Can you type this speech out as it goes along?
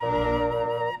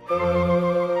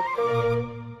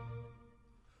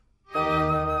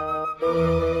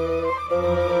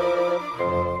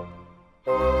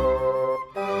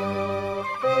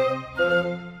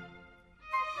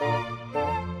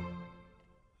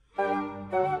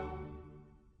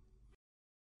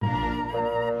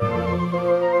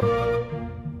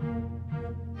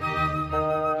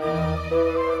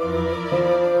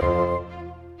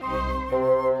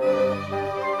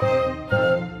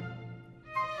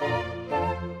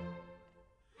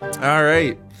All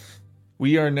right.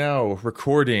 We are now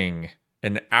recording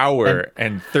an hour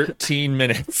and 13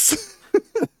 minutes.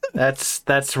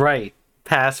 That's right.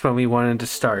 Past when we wanted to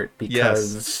start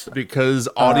Yes, because because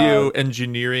audio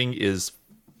engineering is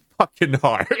fucking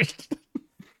hard.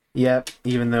 yep,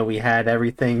 even though we had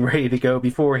everything ready to go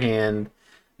beforehand,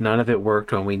 none of it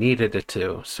worked when we needed it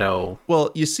to. So,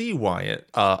 Well, you see,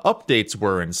 Wyatt, updates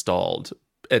were installed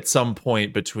at some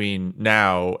point between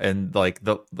now and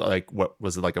what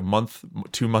was it, like a month,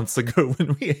 2 months ago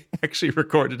when we actually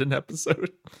recorded an episode.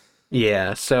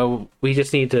 yeah, so we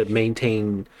just need to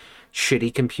maintain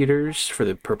shitty computers for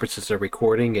the purposes of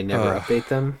recording and never update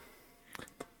them.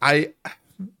 I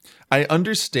I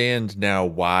understand now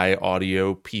why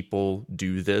audio people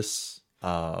do this.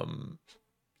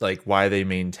 Like why they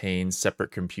maintain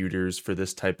separate computers for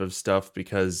this type of stuff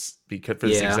because for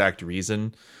this Yeah. exact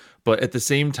reason. But at the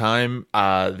same time,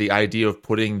 the idea of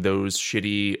putting those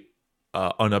shitty,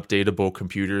 unupdatable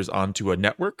computers onto a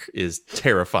network is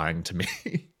terrifying to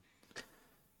me.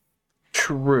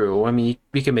 True. I mean,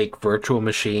 we can make virtual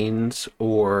machines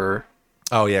or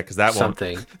Oh yeah, because that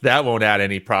something. won't add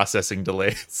any processing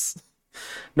delays.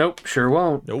 Nope, sure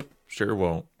won't. Nope, sure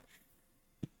won't.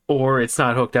 Or it's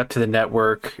not hooked up to the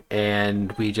network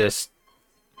and we just,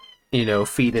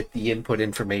 feed it the input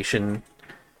information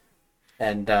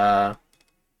and, I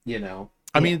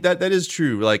mean that is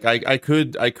true. Like I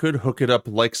could hook it up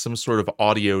like some sort of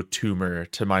audio tuner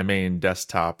to my main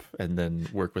desktop and then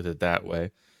work with it that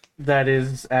way. that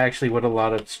is actually what a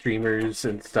lot of streamers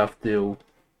and stuff do.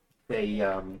 They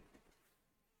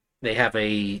have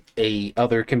a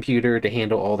other computer to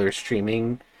handle all their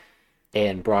streaming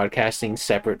and broadcasting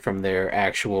separate from their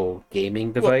actual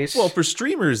gaming device. Well, for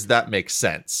streamers that makes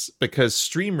sense because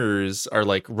streamers are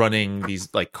like running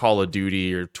these like Call of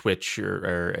Duty or Twitch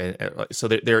or so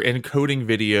they're encoding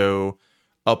video,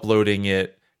 uploading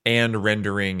it, and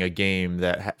rendering a game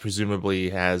that presumably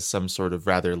has some sort of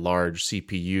rather large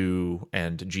CPU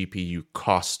and GPU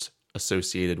cost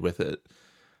associated with it.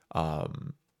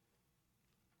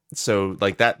 So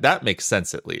like that makes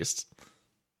sense at least.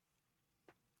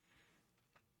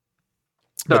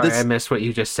 Sorry, I missed what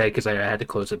you just said because I had to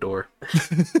close the door.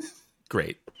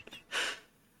 Great.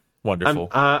 Wonderful.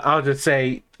 I'll just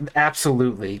say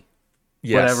absolutely.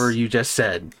 Yes. Whatever you just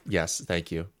said. Yes,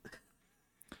 thank you.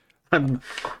 I'm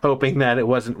hoping that it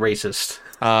wasn't racist.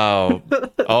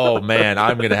 Oh man,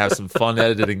 I'm gonna have some fun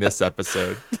editing this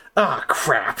episode. Oh,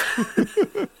 crap.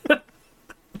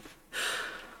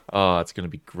 Oh, it's gonna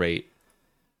be great.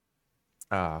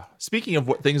 Speaking of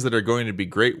what things that are going to be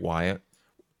great, Wyatt.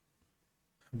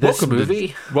 This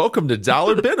movie? Welcome to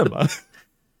Dollar Binema.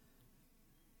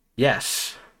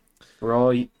 Yes. For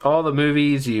all the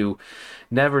movies you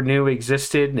never knew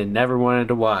existed and never wanted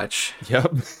to watch.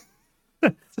 Yep.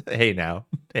 Hey now.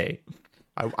 Hey.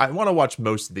 I want to watch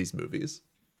most of these movies.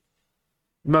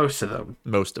 Most of them.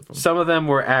 Most of them. Some of them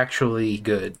were actually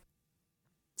good.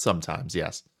 Sometimes,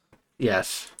 yes.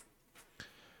 Yes.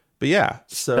 But yeah,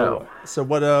 so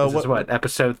what this is what,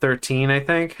 episode 13, I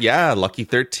think? Yeah, Lucky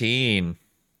 13.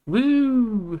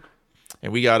 Woo!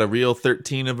 And we got a real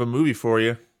 13 of a movie for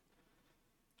you.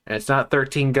 And it's not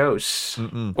 13 Ghosts.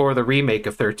 Mm-mm. Or the remake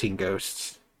of 13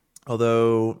 Ghosts.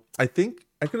 Although, I think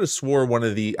I could have swore one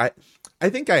of the... I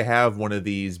think I have one of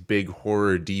these big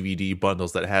horror DVD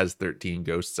bundles that has 13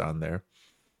 Ghosts on there.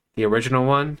 The original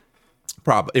one?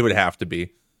 Probably. It would have to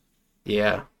be.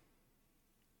 Yeah.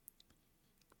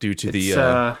 Due to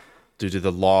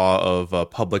the law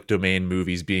of public domain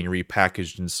movies being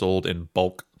repackaged and sold in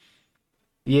bulk.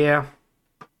 Yeah.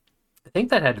 I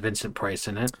think that had Vincent Price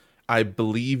in it. I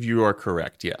believe you are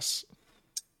correct, yes.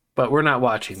 But we're not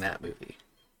watching that movie.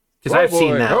 Because I've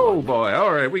seen that Oh one. boy,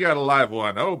 all right, we got a live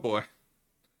one. Oh boy.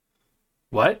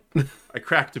 What? I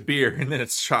cracked a beer and then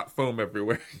it's shot foam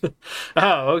everywhere.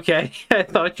 Oh, okay. I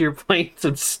thought you were playing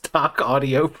some stock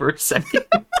audio for a second.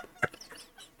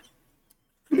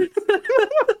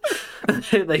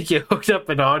 Like you hooked up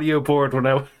an audio board when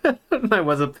I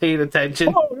wasn't paying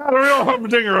attention. Oh, we got a real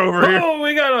humdinger over here. Oh,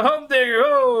 we got a humdinger.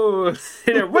 Oh,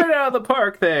 hit it right out of the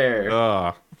park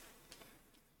there.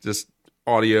 Just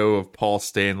audio of Paul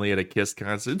Stanley at a Kiss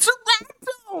concert.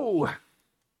 Toronto!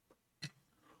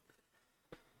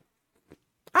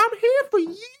 I'm here for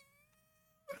you.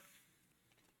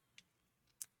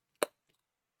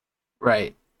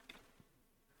 Right.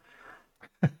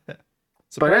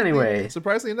 But anyway,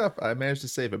 surprisingly enough, I managed to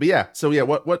save it. But yeah, so yeah,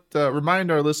 what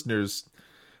remind our listeners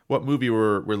what movie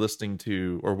we're listening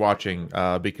to or watching,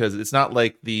 because it's not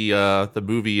like the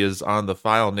movie is on the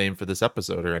file name for this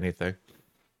episode or anything.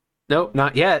 nope,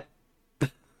 not yet.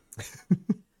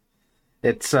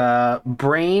 It's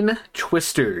Brain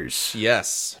Twisters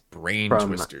Yes, Brain from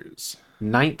Twisters.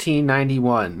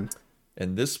 1991.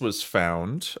 And this was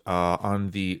found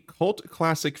on the Cult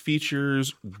Classic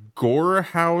Features Gore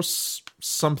House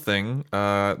something.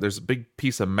 There's a big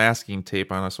piece of masking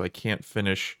tape on it, so I can't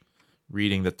finish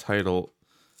reading the title.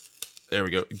 There we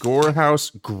go. Gore House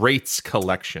Greats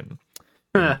Collection.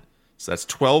 So that's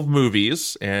 12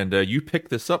 movies, and you picked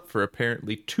this up for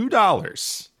apparently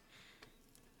 $2.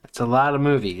 That's a lot of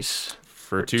movies.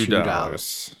 For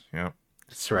 $2. Yep.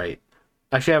 That's right.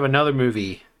 Actually, I have another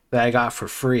movie that I got for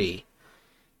free.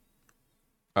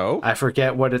 Oh? I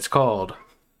forget what it's called.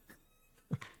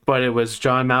 But it was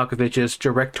John Malkovich's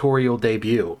directorial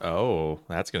debut. Oh,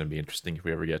 that's going to be interesting if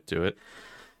we ever get to it.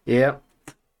 Yep.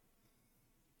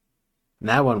 And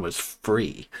that one was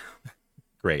free.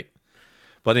 Great.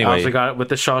 But anyway. I also got it with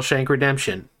the Shawshank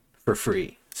Redemption for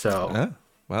free. So.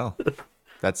 Well,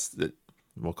 that's...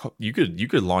 Well, you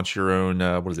could launch your own,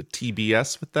 what is it,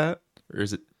 TBS with that? Or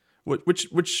is it...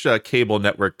 Which cable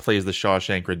network plays the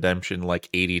Shawshank Redemption like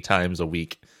 80 times a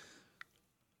week?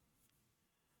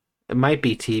 It might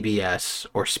be TBS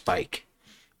or Spike.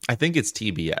 I think it's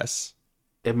TBS.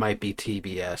 It might be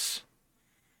TBS.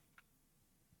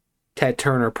 Ted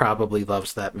Turner probably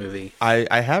loves that movie.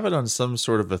 I have it on some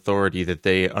sort of authority that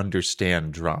they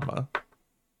understand drama.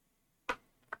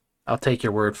 I'll take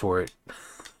your word for it.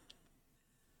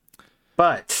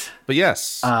 But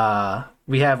yes.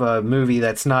 We have a movie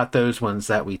that's not those ones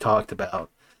that we talked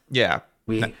about. Yeah.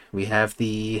 We have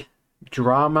the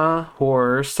drama,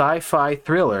 horror, sci-fi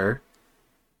thriller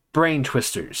Brain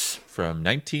Twisters from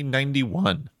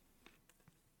 1991.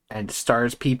 and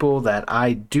stars people that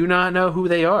I do not know who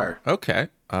they are. Okay.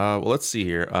 Well, let's see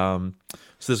here.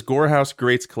 So this Gore House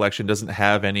Greats collection doesn't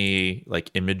have any like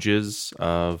images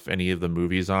of any of the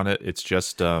movies on it. It's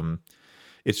just a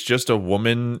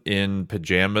woman in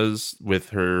pajamas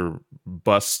with her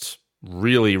bust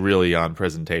really, really on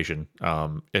presentation.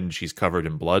 And she's covered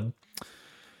in blood.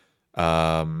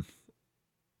 Yeah.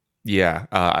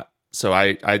 So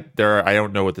I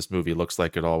don't know what this movie looks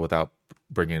like at all without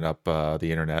bringing up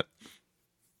the internet.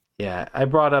 Yeah, I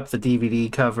brought up the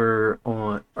DVD cover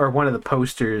or one of the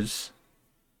posters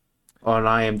on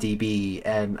IMDb,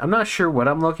 and I'm not sure what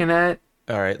I'm looking at.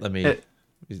 All right, let me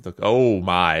look. Oh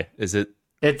my, is it?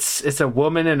 It's a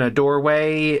woman in a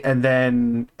doorway, and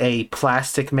then a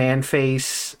plastic man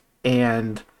face,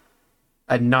 and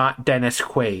a not Dennis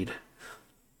Quaid.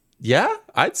 Yeah,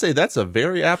 I'd say that's a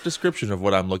very apt description of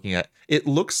what I'm looking at. It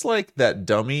looks like that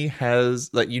dummy has,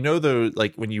 like, you know,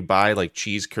 like when you buy like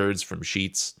cheese curds from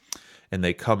Sheetz, and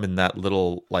they come in that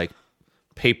little like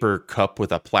paper cup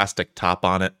with a plastic top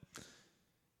on it.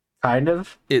 Kind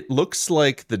of. It looks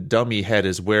like the dummy head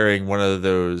is wearing one of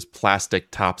those plastic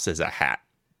tops as a hat.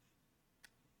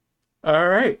 All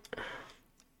right.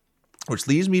 Which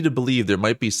leads me to believe there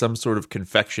might be some sort of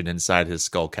confection inside his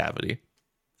skull cavity.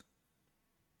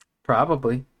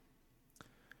 Probably.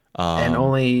 And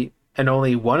only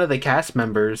one of the cast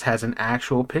members has an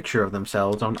actual picture of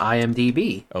themselves on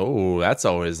IMDb. Oh, that's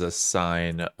always a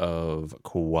sign of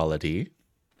quality.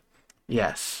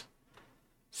 Yes.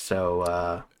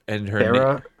 So, and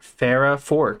her Farrah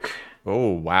Fork.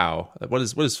 Oh wow! What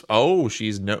is? Oh,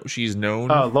 she's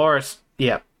known. Oh, Loris.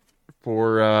 Yep.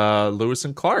 For Lewis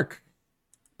and Clark.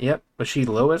 Yep. Was she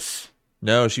Lois?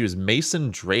 No, she was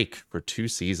Mason Drake for 2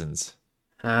 seasons.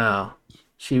 Oh,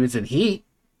 she was in Heat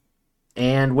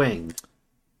and Wing.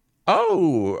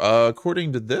 Oh,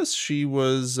 according to this, she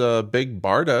was Big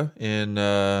Barda in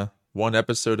one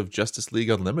episode of Justice League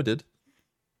Unlimited.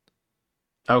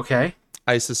 Okay.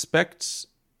 I suspect.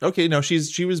 Okay, no,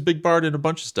 she was Big Barda in a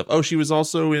bunch of stuff. Oh, she was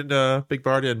also in Big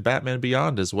Barda and Batman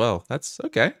Beyond as well. That's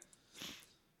okay.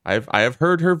 I have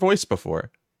heard her voice before.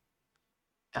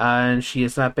 And she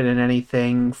has not been in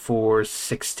anything for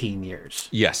 16 years.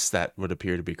 Yes, that would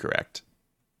appear to be correct.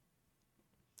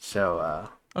 So,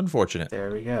 unfortunate.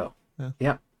 There we go. Yeah.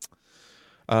 Yep.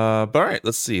 But all right,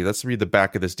 let's see. Let's read the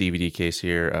back of this DVD case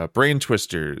here. Brain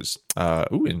Twisters.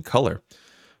 In color.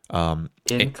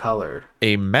 In color.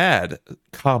 A mad,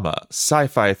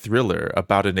 sci-fi thriller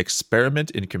about an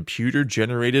experiment in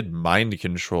computer-generated mind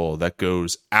control that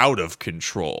goes out of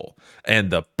control, and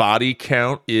the body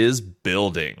count is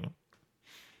building.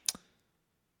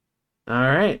 All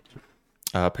right.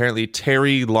 Apparently,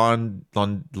 Terry Laundrie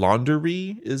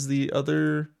is the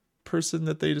other person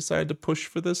that they decided to push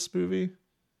for this movie.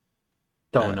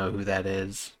 Don't know who that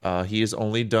is. He has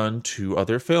only done 2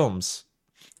 other films.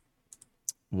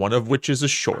 One of which is a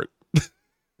short.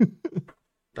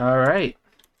 All right.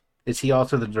 Is he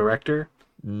also the director?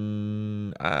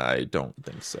 I don't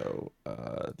think so.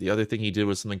 The other thing he did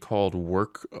was something called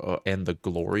Work and the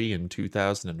Glory in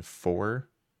 2004.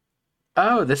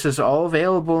 Oh, this is all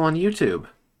available on YouTube.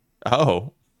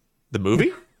 Oh, the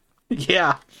movie?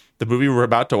 Yeah. The movie we're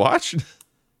about to watch?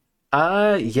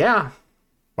 Yeah. In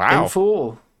Wow.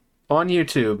 full on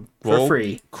YouTube for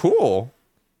free. Cool.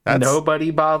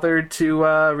 Nobody bothered to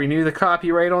renew the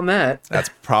copyright on that. That's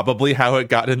probably how it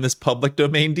got in this public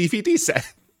domain DVD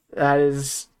set. That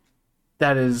is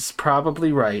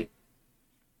probably right.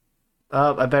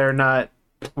 I better not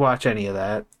watch any of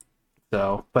that.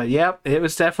 So, but yep, it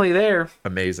was definitely there.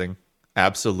 Amazing.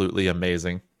 Absolutely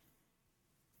amazing.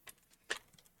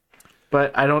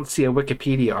 But I don't see a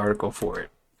Wikipedia article for it.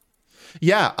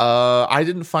 Yeah, I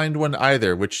didn't find one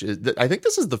either, which is, I think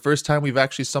this is the first time we've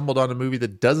actually stumbled on a movie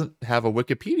that doesn't have a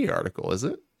Wikipedia article, is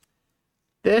it?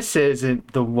 This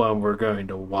isn't the one we're going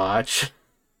to watch.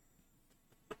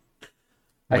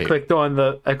 Wait. I clicked on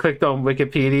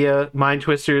Wikipedia, Mind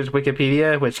Twister's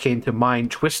Wikipedia, which came to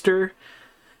Mind Twister,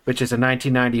 which is a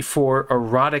 1994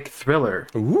 erotic thriller.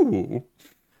 Ooh.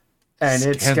 And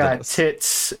it's got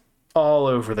tits all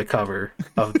over the cover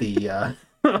of the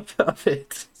of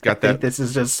it. It's got that. This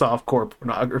is just softcore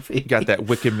pornography. Got that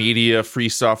Wikimedia Free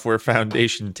Software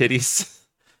Foundation titties.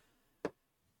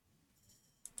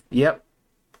 Yep.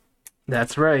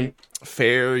 That's right.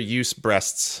 Fair use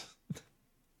breasts.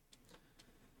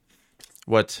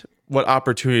 What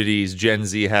opportunities Gen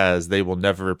Z has, they will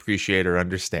never appreciate or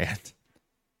understand.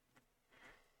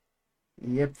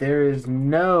 Yep, there is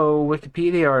no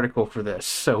Wikipedia article for this.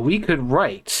 So we could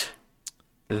write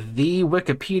the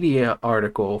Wikipedia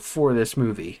article for this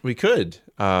movie. We could.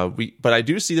 But I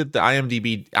do see that the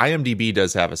IMDb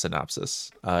does have a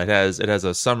synopsis. It has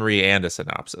a summary and a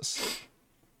synopsis.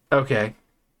 Okay.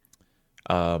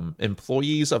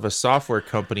 Employees of a software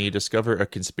company discover a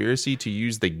conspiracy to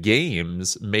use the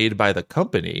games made by the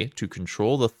company to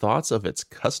control the thoughts of its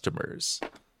customers.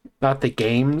 Not the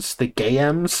games, the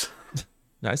games.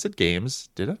 No, I said games,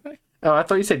 did I? Oh, I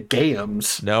thought you said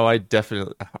games. No, I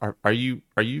definitely. Are you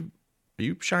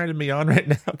shining me on right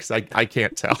now? Because I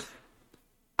can't tell.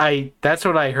 That's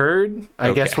what I heard.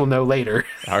 I guess we'll know later.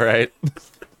 All right.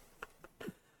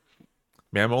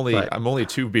 Man, I'm only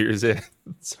 2 beers in,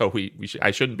 so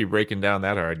I shouldn't be breaking down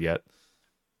that hard yet.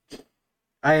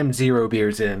 I am 0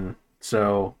 beers in,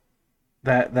 so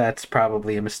that's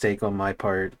probably a mistake on my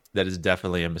part. That is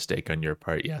definitely a mistake on your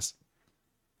part, yes.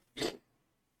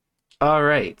 All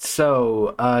right,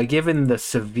 so given the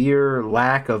severe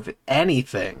lack of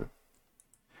anything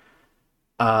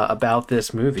about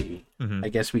this movie, I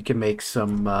guess we can make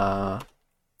some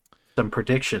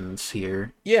predictions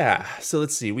here. Yeah, so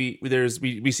let's see. We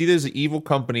see there's an evil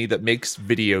company that makes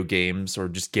video games or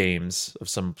just games of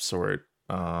some sort.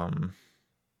 I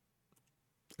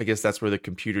guess that's where the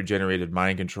computer generated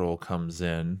mind control comes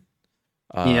in.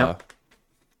 Yep.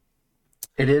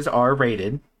 It is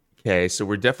R-rated. Okay, so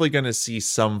we're definitely going to see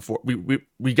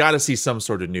we got to see some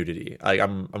sort of nudity.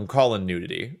 I'm calling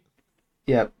nudity.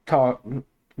 Yep,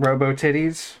 robo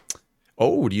titties.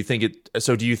 Oh, do you think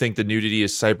the nudity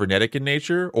is cybernetic in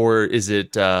nature, or is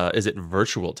it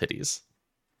virtual titties?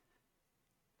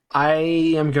 I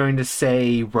am going to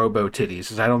say robo titties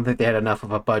because I don't think they had enough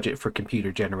of a budget for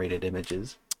computer generated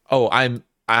images. Oh, I'm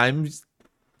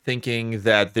thinking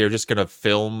that they're just going to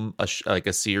film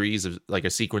a series of a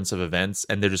sequence of events,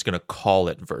 and they're just going to call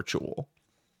it virtual,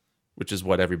 which is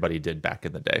what everybody did back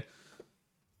in the day.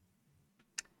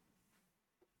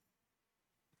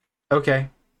 Okay.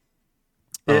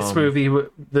 This movie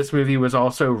was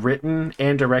also written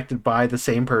and directed by the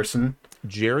same person,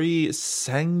 Jerry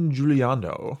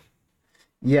Sangiuliano.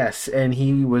 Yes, and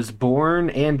he was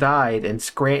born and died in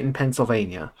Scranton,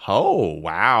 Pennsylvania. Oh,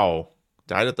 wow.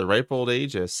 Died at the ripe old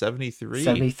age of 73.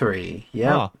 73,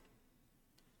 yeah. Huh.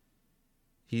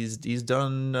 He's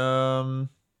done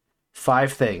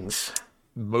 5 things.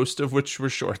 Most of which were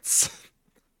shorts.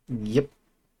 Yep.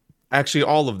 Actually,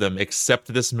 all of them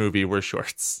except this movie were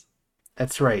shorts.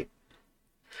 That's right.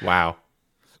 Wow.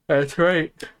 That's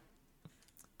right.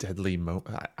 Deadly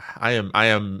I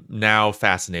am now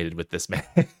fascinated with this man.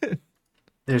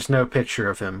 There's no picture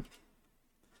of him.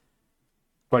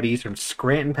 But he's from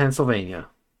Scranton, Pennsylvania.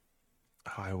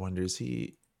 Oh, I wonder, is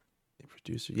he a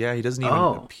producer? Yeah, he doesn't even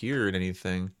appear in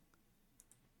anything.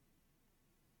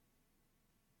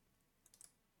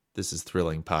 This is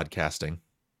thrilling podcasting.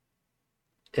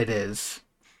 It is.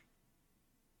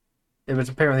 It was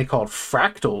apparently called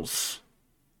Fractals.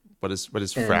 What is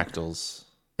Fractals?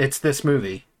 It's this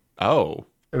movie. Oh.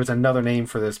 There was another name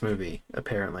for this movie,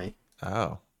 apparently.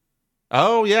 Oh.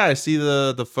 Oh, yeah, I see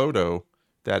the photo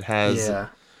that has... Yeah.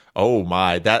 Oh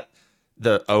my,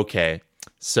 okay.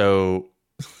 So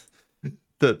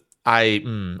I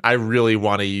really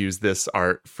want to use this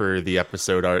art for the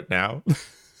episode art now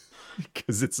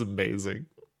because it's amazing.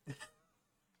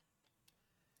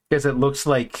 Because it looks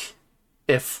like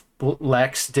if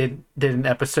Lex did an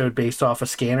episode based off of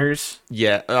Scanners.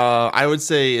 Yeah, I would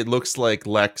say it looks like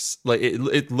Lex, like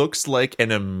it looks like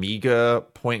an Amiga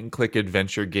point and click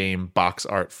adventure game box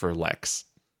art for Lex.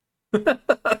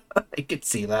 I could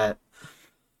see that.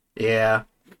 Yeah,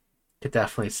 could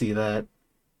definitely see that.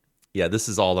 Yeah, this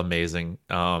is all amazing.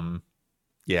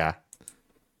 Yeah.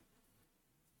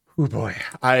 Oh boy,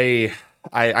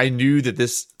 I knew that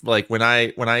this, like, when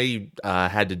I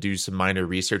had to do some minor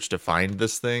research to find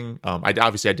this thing. I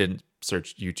obviously I didn't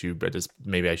search YouTube, but just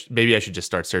maybe I should just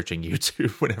start searching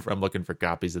YouTube whenever I'm looking for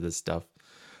copies of this stuff.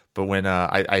 But when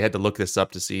I had to look this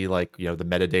up to see, like, the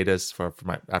metadata for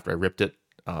my, after I ripped it.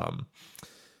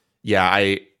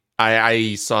 Yeah,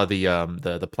 I saw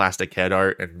the plastic head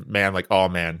art, and man, I'm like, oh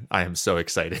man, I am so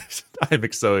excited.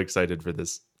 I'm so excited for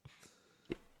this.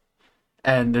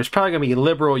 And there's probably going to be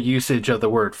liberal usage of the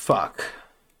word fuck.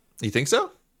 You think so?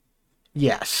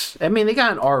 Yes. I mean, they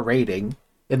got an R rating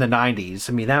in the 90s.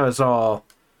 I mean, that was all,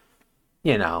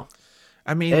 I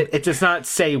mean, it does not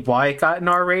say why it got an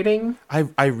R rating.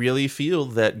 I really feel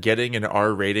that getting an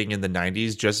R rating in the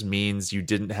 90s just means you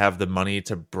didn't have the money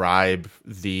to bribe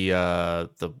the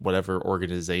whatever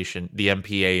organization, the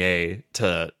MPAA,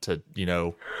 to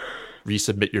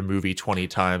resubmit your movie 20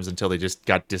 times until they just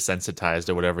got desensitized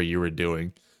to whatever you were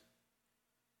doing.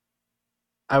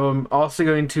 I'm also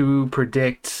going to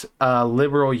predict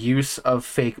liberal use of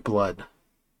fake blood.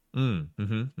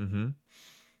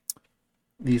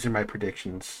 These are my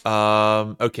predictions.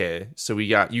 Okay, so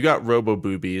you got robo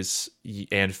boobies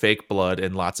and fake blood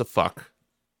and lots of fuck.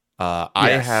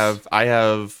 Yes. I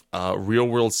have a real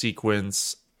world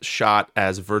sequence shot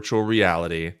as virtual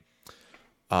reality.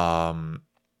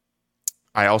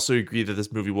 I also agree that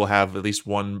this movie will have at least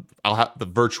one. I'll have the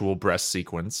virtual breast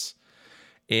sequence,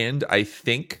 and I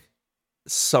think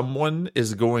someone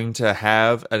is going to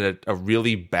have a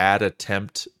really bad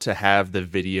attempt to have the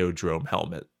Videodrome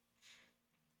helmet.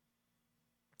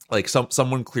 Like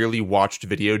someone clearly watched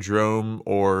Videodrome,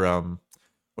 or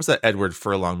what's that Edward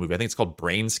Furlong movie? I think it's called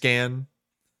Brain Scan.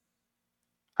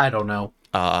 I don't know.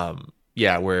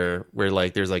 Yeah, where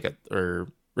like there's like or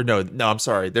no, I'm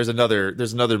sorry. There's another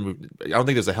movie. I don't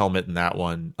think there's a helmet in that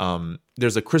one.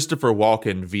 There's a Christopher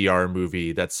Walken VR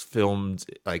movie that's filmed,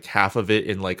 like half of it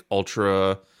in like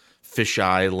ultra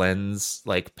fisheye lens,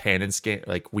 like pan and scan,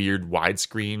 like weird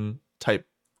widescreen type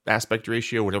aspect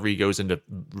ratio whenever he goes into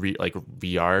like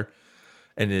VR,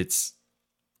 and it's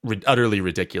utterly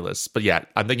ridiculous. But yeah,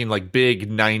 I'm thinking like big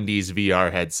 90s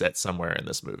VR headset somewhere in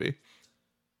this movie.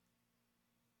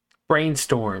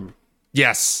 Brainstorm.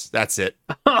 Yes, that's it.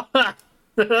 Oh,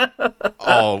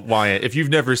 Wyatt, if you've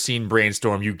never seen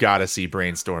Brainstorm, you gotta see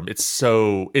Brainstorm.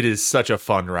 It is such a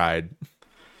fun ride.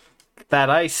 That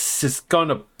ice is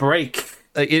gonna break.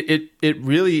 It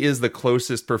really is the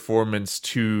closest performance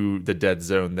to the Dead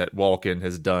Zone that Walken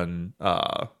has done,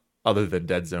 other than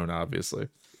Dead Zone, obviously.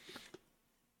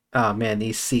 Oh man,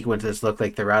 these sequences look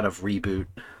like they're out of Reboot.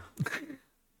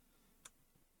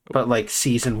 But like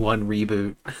season 1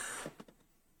 Reboot.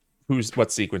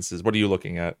 What sequences? What are you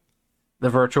looking at? The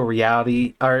virtual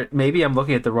reality, or maybe I'm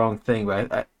looking at the wrong thing,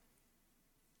 but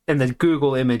in the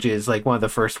Google images, like one of the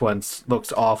first ones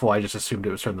looks awful. I just assumed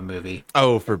it was from the movie.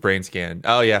 Oh, for Brain Scan.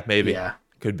 Oh yeah, maybe. Yeah,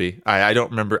 could be. I don't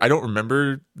remember. I don't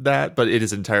remember that, but it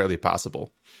is entirely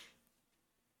possible.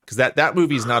 Because that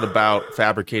movie's not about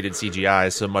fabricated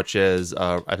CGI so much as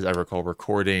I recall,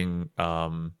 recording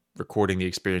the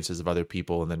experiences of other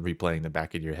people and then replaying them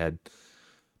back in your head.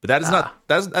 But that is not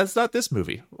that's not this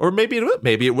movie. Or maybe it will.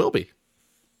 Maybe it will be.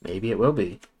 Maybe it will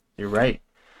be. You're right.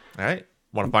 All right.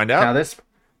 Want to find out?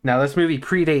 Now this movie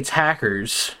predates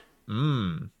Hackers.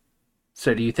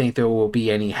 So do you think there will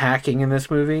be any hacking in this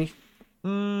movie?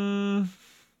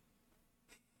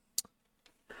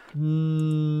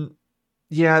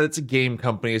 Yeah, it's a game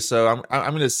company, so I'm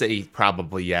going to say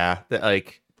probably yeah. That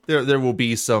like there will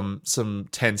be some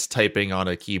tense typing on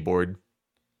a keyboard.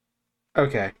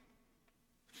 Okay.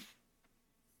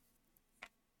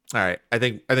 All right, I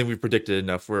think we've predicted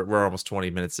enough. We're almost 20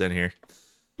 minutes in here.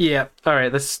 Yeah. All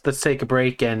right. Let's take a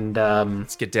break and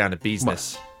let's get down to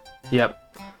business. Yep.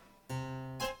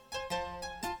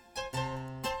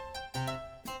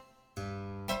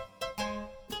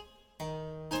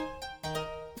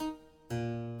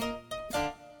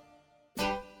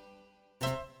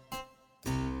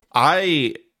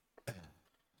 I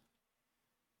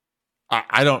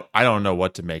don't know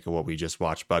what to make of what we just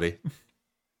watched, buddy.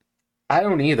 I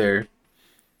don't either.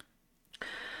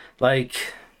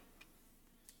 Like,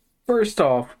 first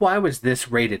off, why was this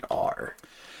rated R?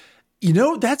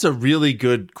 That's a really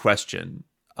good question.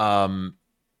 Because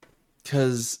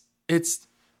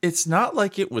it's not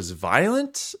like it was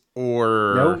violent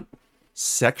or Nope.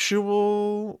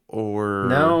 sexual or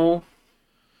No.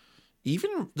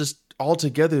 even just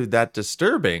altogether that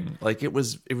disturbing. Like it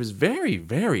was very,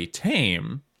 very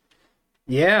tame.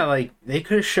 Yeah, like they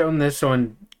could have shown this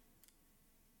on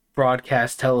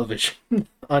broadcast television,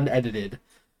 unedited.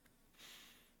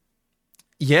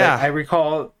 Like I Yeah.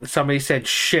 recall somebody said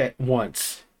shit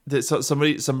once. So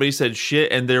somebody said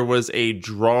shit, and there was a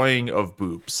drawing of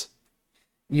boobs.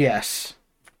 Yes.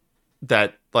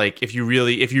 That, like, if you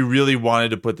really wanted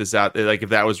to put this out there, like if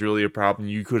that was really a problem,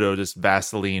 you could have just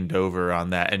Vaselined over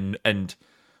on that, and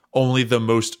only the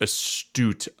most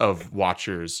astute of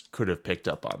watchers could have picked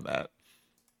up on that.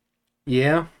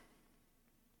 Yeah.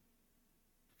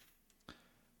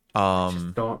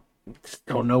 Um, Just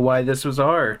don't know why this was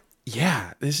R.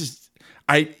 yeah, this is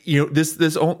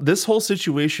this whole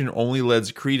situation only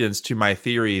lends credence to my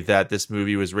theory that this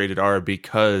movie was rated R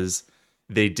because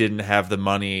they didn't have the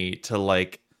money to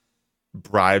like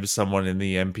bribe someone in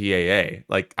the MPAA.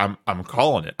 Like I'm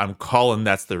calling it. I'm calling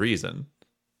that's the reason.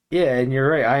 Yeah, and you're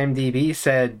right. IMDb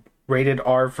said rated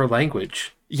R for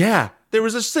language. Yeah, there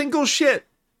was a single shit.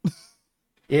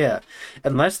 Yeah.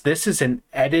 Unless this is an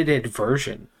edited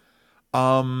version.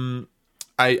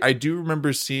 I do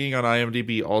remember seeing on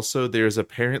IMDb also there's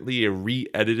apparently a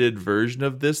re-edited version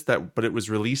of this but it was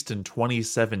released in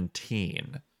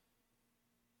 2017.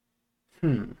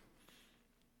 Hmm.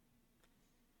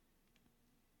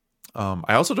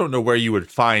 I also don't know where you would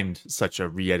find such a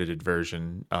re-edited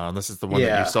version, unless it's the one that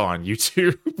Yeah. you saw on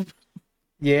YouTube.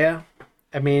 Yeah.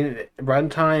 I mean,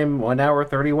 runtime 1 hour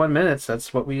 31 minutes.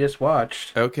 That's what we just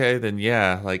watched. Okay, then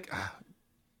yeah, like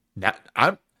now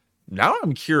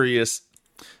I'm curious.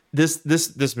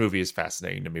 This movie is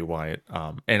fascinating to me, Wyatt.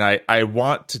 And I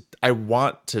want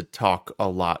to talk a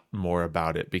lot more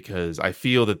about it because I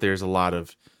feel that there's a lot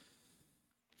of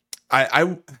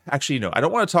I actually no, I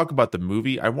don't want to talk about the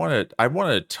movie. I want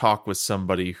to talk with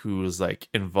somebody who's like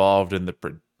involved in the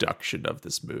production of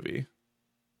this movie.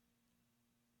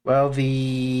 Well,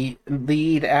 the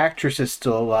lead actress is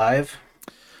still alive.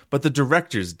 But the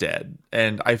director's dead,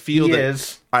 and He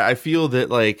is. I feel that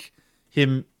like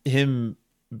him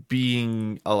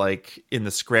being like in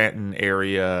the Scranton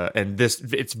area, and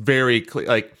it's very clear,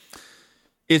 like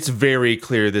it's very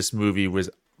clear this movie was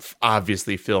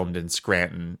obviously filmed in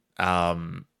Scranton.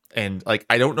 And like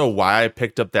I don't know why I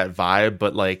picked up that vibe,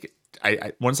 but like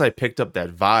I once I picked up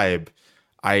that vibe,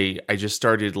 I just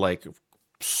started like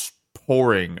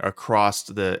pouring across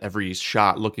the every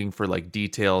shot looking for like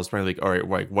details, trying to like, all right,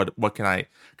 like what can I,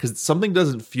 because something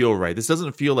doesn't feel right. This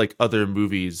doesn't feel like other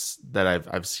movies that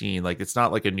I've seen. Like it's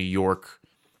not like a New York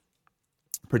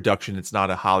production, it's not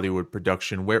a Hollywood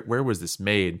production. Where was this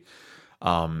made?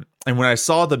 And when I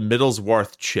saw the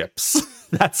Middleswarth chips,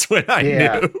 that's when I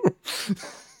Yeah. knew.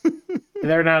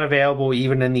 They're not available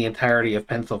even in the entirety of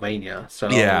Pennsylvania. So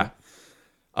Yeah.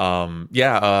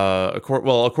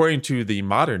 According to the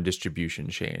modern distribution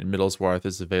chain, Middleswarth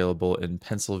is available in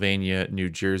Pennsylvania, New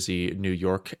Jersey, New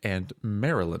York, and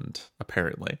Maryland,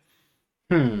 apparently.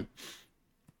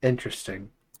 Interesting.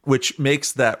 Which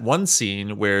makes that one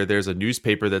scene where there's a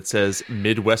newspaper that says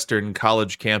Midwestern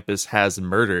College campus has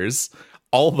murders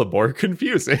all the more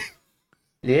confusing.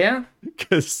 Yeah.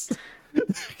 Because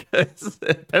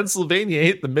Pennsylvania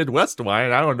ain't the Midwest,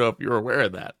 wine. I don't know if you're aware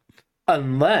of that.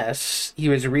 Unless he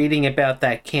was reading about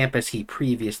that campus he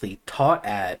previously taught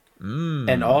at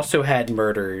and also had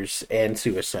murders and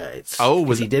suicides. Oh,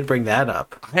 he did bring that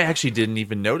up. I actually didn't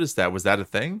even notice that. Was that a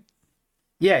thing?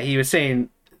 Yeah, he was saying,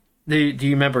 do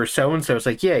you remember so-and-so? It's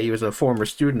like, yeah, he was a former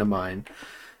student of mine.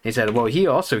 He said, well, he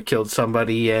also killed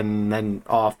somebody and then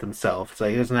offed himself. It's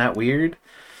like, isn't that weird?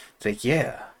 It's like,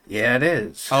 yeah, it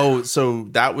is. Oh, so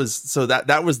that was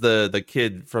the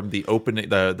kid from the opening,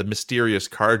 the mysterious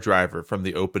car driver from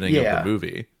the opening of the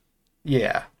movie.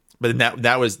 Yeah. But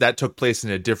that took place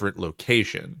in a different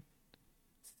location.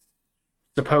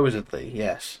 Supposedly,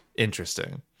 yes.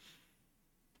 Interesting.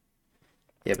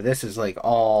 Yeah, but this is like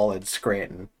all in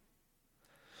Scranton.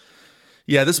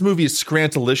 Yeah, this movie is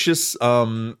Scrantalicious.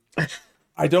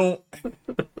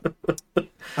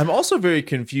 I'm also very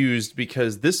confused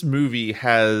because this movie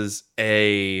has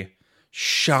a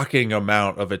shocking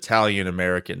amount of Italian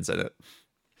Americans in it.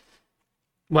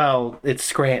 Well, it's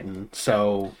Scranton,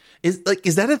 so Is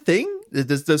that a thing?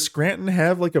 Does Scranton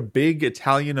have like a big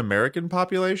Italian American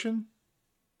population?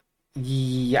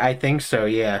 Yeah, I think so.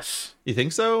 Yes. You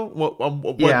think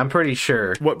so? Yeah, I'm pretty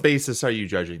sure. What basis are you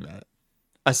judging that?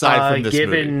 Aside from this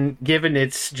movie. Given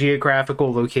its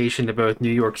geographical location to both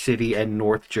New York City and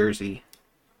North Jersey.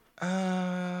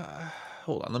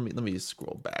 Hold on. Let me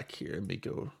scroll back here. Let me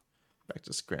go back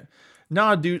to screen.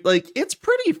 Nah, dude, like it's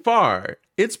pretty far.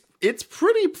 It's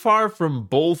pretty far from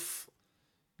both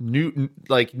New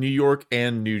York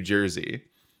and New Jersey.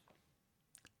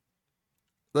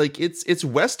 Like it's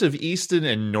west of Easton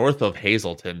and north of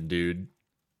Hazleton, dude.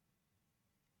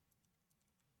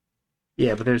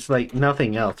 Yeah, but there's like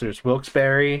nothing else. There's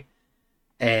Wilkes-Barre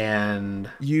and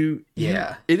You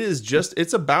yeah. it is just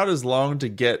it's about as long to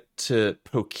get to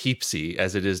Poughkeepsie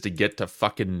as it is to get to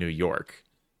fucking New York.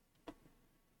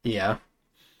 Yeah.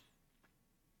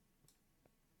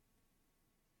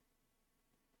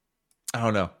 I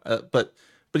don't know. But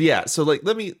yeah, so like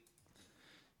let me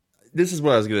this is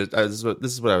what I was going to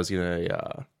this is what I was going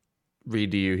to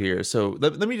read to you here. So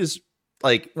let me just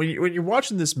like when you're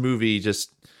watching this movie,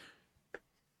 just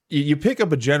you pick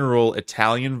up a general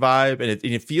Italian vibe, and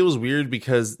it feels weird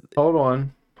because Hold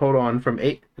on. According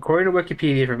to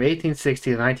Wikipedia, from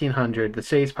 1860 to 1900, the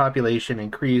city's population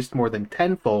increased more than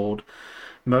tenfold.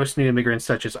 Most new immigrants,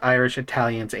 such as Irish,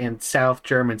 Italians, and South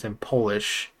Germans and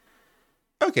Polish,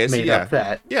 okay, so made yeah, up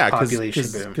that yeah, population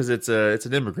boom. because it's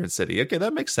an immigrant city. Okay,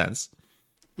 that makes sense.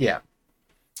 Yeah,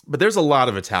 But there's a lot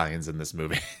of Italians in this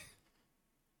movie.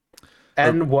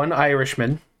 and one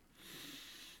Irishman.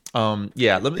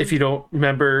 Yeah, let me. If you don't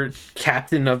remember,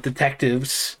 Captain of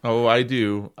Detectives. Oh, I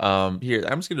do. Here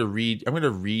I'm just gonna read. I'm gonna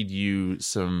read you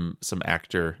some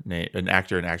actor and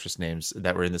actress names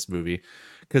that were in this movie,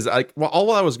 because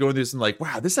all I was going through this, I'm like,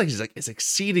 wow, this actually is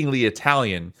exceedingly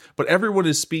Italian, but everyone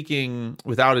is speaking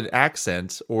without an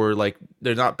accent, or like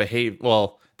they're not behave.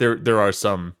 Well, there are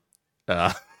some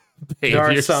behaviors. There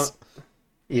are some.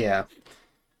 Yeah.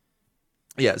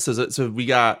 Yeah. So we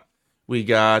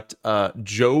got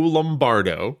Joe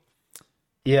Lombardo,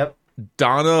 Yep.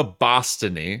 Donna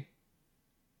Bostony,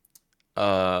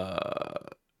 Shura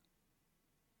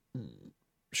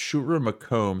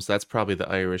McCombs. That's probably the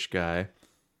Irish guy.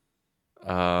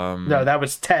 No, that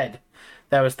was Ted.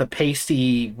 That was the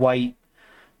pasty white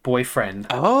boyfriend.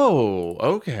 Oh,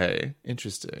 okay,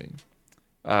 interesting.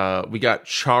 We got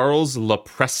Charles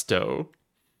Lepresto,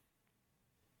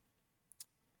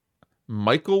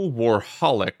 Michael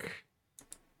Warholic,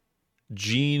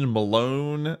 Gene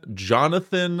Malone,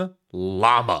 Jonathan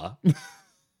Lama,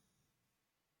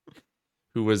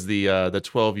 who was the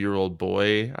 12-year-old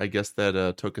boy, I guess,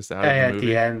 that took us out of the At movie.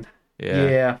 the end.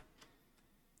 Yeah.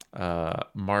 Yeah.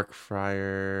 Mark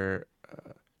Fryer,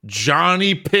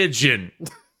 Johnny Pigeon,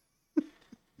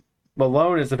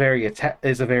 Malone is a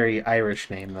very Irish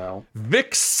name though.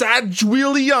 Vic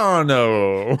Sagliano,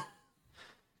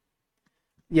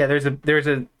 Yeah, there's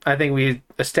a I think we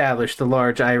established the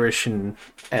large Irish and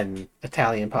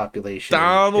Italian population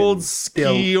Donald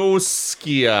still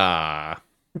Scioscia,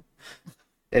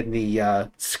 in the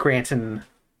Scranton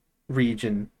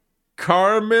region.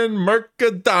 Carmen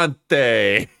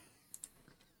Mercadante.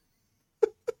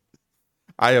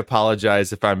 I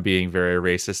apologize if I'm being very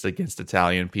racist against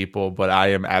Italian people, but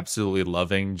I am absolutely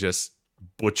loving just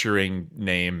butchering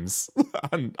names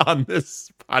on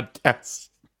this podcast.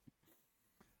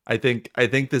 I think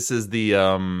this is the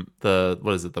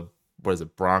what is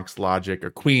it, Bronx Logic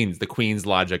or the Queens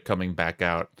Logic coming back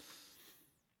out.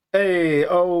 Hey,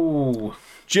 oh,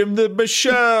 Jim the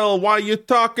Michelle, why you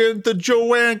talking to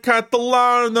Joanne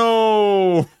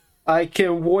Catalano? I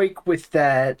can work with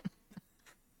that.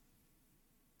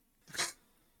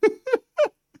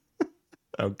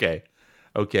 Okay.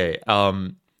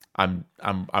 I'm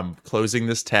closing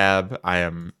this tab.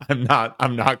 I'm not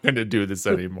going to do this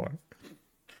anymore.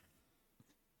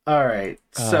 All right.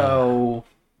 So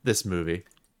This movie.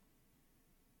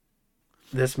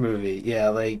 Yeah,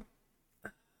 like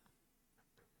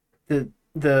the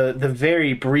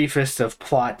very briefest of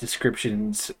plot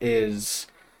descriptions is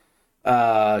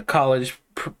a college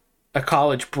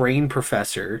brain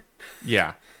professor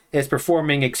Yeah. is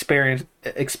performing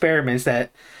experiments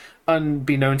that,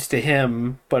 unbeknownst to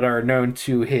him, but are known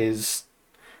to his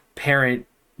parent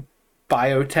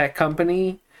biotech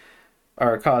company,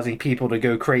 are causing people to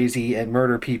go crazy and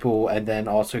murder people and then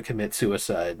also commit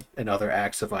suicide and other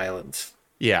acts of violence.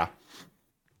 Yeah.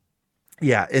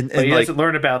 Yeah, But he doesn't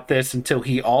learn about this until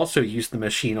he also used the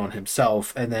machine on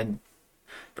himself and then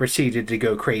proceeded to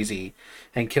go crazy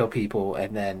and kill people.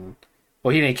 And then,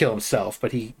 well, he didn't kill himself,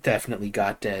 but he definitely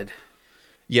got dead.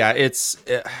 Yeah,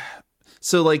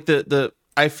 so like the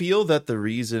I feel that the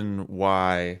reason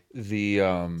why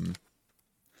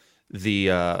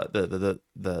the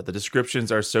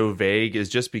descriptions are so vague is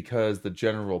just because the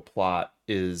general plot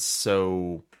is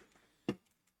so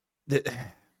the,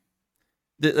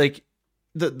 like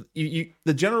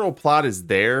the general plot is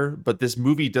there, but this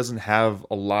movie doesn't have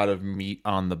a lot of meat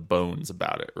on the bones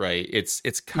about it, right? It's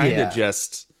kind of Yeah.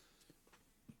 just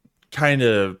kind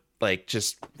of like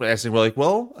just asking, we're like,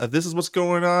 well, if this is what's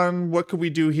going on, what could we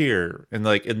do here? And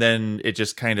then it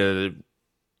just kind of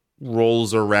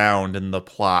rolls around in the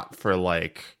plot for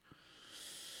like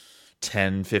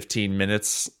 10-15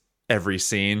 minutes every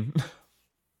scene.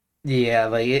 Yeah,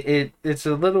 like it's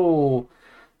a little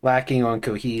lacking on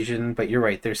cohesion, but you're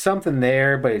right. There's something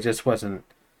there, but it just wasn't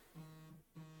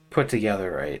put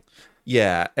together right.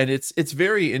 Yeah, and it's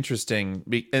very interesting,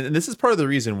 and this is part of the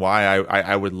reason why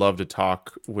I would love to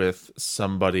talk with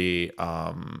somebody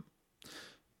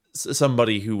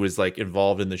somebody who was like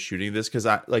involved in the shooting of this, because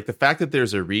I like the fact that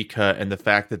there's a recut and the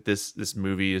fact that this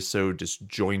movie is so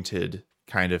disjointed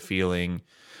kind of feeling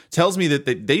tells me that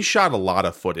they shot a lot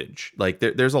of footage. Like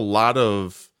there's a lot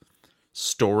of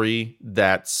story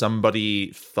that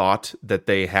somebody thought that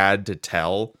they had to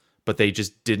tell, but they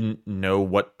just didn't know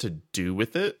what to do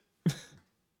with it.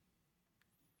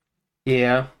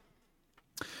 Yeah.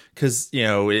 Because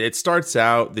it starts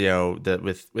out that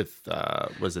with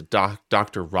was it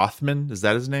Dr. Rothman, is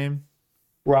that his name?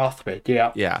 Rothman,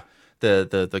 yeah. Yeah,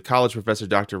 the college professor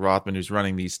Dr. Rothman, who's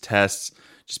running these tests,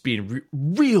 just being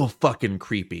real fucking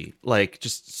creepy, like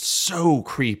just so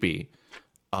creepy.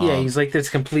 Yeah, he's like this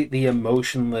completely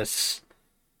emotionless,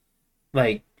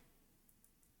 like,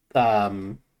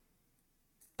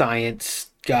 science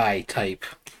guy type.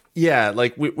 Yeah,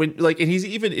 like when like, and he's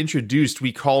even introduced.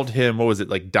 We called him, what was it,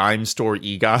 like Dime Store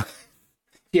Egon?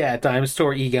 Yeah, Dime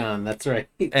Store Egon, that's right.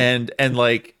 and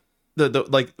like the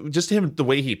like just him, the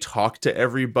way he talked to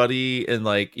everybody, and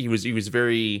like he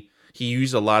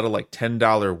used a lot of like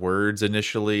 $10 words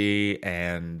initially,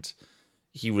 and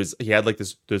he had like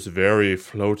this very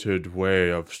floated way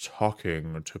of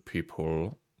talking to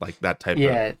people, like that type of.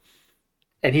 Yeah,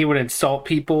 and he would insult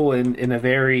people in a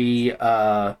very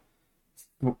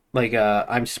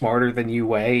I'm smarter than you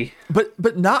way.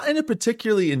 But not in a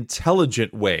particularly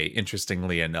intelligent way,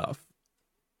 interestingly enough.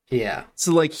 Yeah.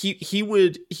 So like he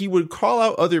would call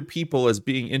out other people as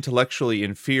being intellectually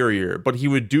inferior, but he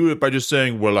would do it by just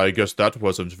saying, "Well, I guess that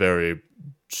wasn't very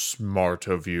smart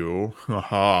of you.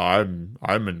 Haha,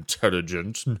 I'm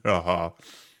intelligent." Haha.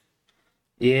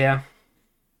 Yeah.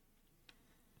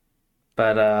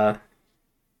 But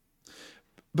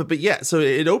But yeah, so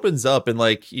it opens up, and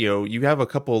like, you have a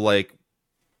couple like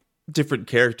different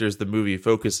characters the movie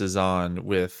focuses on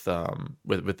with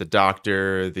the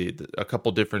doctor, a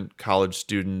couple different college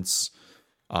students,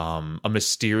 a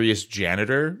mysterious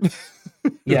janitor.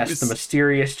 yes, the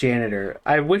mysterious janitor.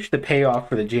 I wish the payoff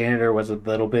for the janitor was a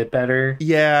little bit better.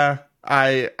 Yeah,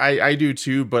 I do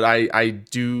too, but I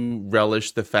do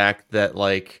relish the fact that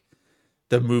like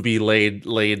the movie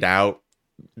laid out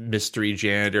mystery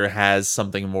janitor has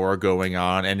something more going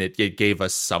on, and it gave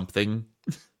us something.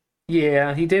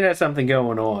 Yeah, he did have something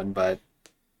going on, but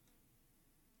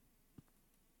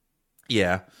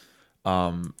yeah.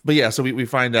 But yeah, so we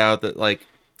find out that like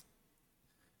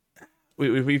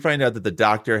we find out that the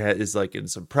doctor is like in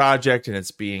some project, and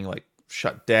it's being like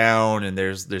shut down, and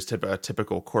there's a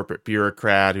typical corporate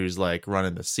bureaucrat who's like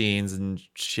running the scenes and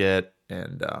shit,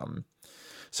 and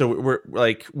so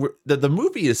the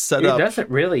movie is set up. He doesn't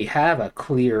really have a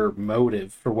clear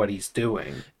motive for what he's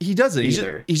doing. He doesn't.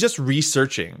 Either. He's just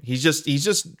researching. He's just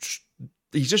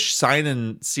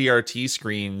signing CRT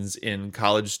screens in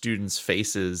college students'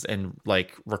 faces and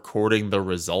like recording the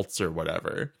results or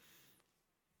whatever.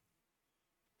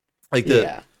 Like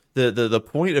the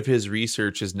point of his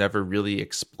research is never really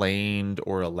explained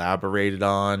or elaborated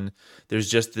on. There's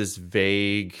just this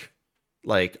vague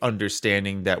like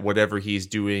understanding that whatever he's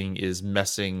doing is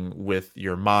messing with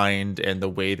your mind and the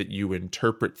way that you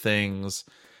interpret things,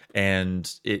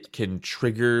 and it can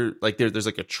trigger like there's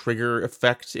like a trigger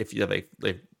effect if you have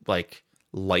like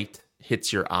light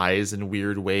hits your eyes in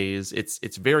weird ways.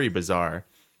 It's very bizarre.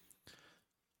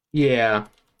 Yeah.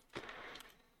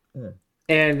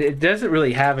 And it doesn't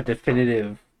really have a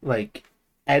definitive like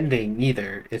ending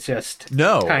either. It's just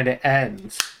kind of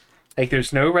ends. Like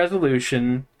there's no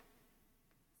resolution.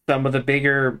 Some of the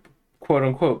bigger quote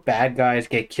unquote bad guys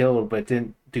get killed but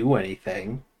didn't do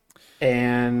anything.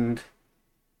 And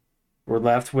we're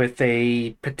left with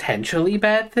a potentially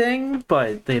bad thing,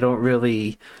 but they don't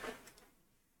really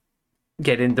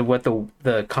get into what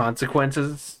the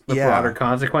consequences, broader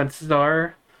consequences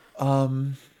are.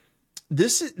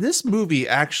 This movie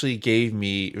actually gave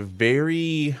me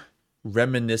very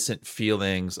reminiscent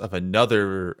feelings of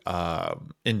another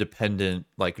independent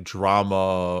like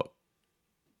drama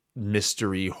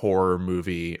mystery horror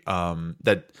movie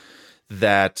that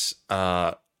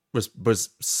was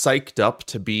psyched up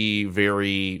to be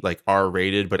very like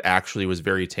R-rated, but actually was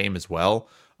very tame as well.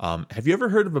 Have you ever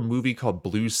heard of a movie called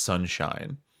Blue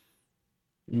Sunshine?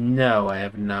 No, I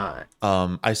have not.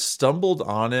 I stumbled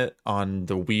on it on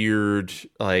the weird,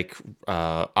 like,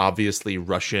 obviously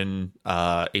Russian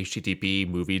HTTP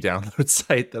movie download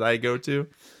site that I go to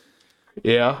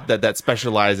Yeah. that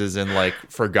specializes in like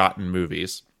forgotten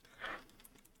movies.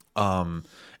 And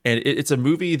it's a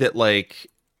movie that like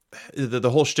the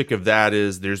whole shtick of that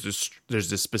is there's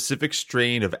this specific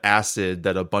strain of acid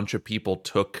that a bunch of people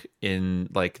took in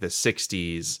like the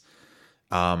 60s,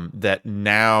 that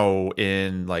now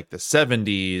in like the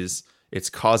 70s it's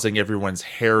causing everyone's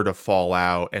hair to fall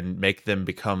out and make them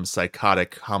become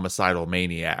psychotic homicidal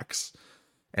maniacs.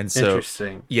 And so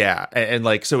Interesting. yeah, and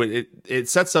like so it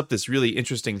sets up this really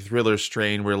interesting thriller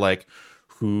strain where like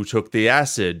who took the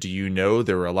acid? Do you know?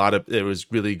 There were a lot of it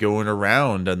was really going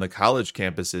around on the college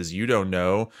campuses. You don't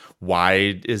know.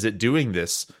 Why is it doing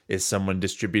this? Is someone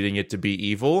distributing it to be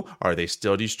evil? Are they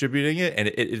still distributing it? And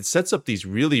it sets up these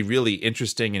really, really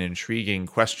interesting and intriguing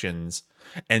questions,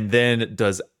 and then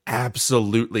does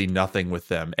absolutely nothing with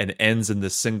them and ends in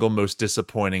the single most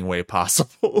disappointing way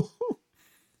possible.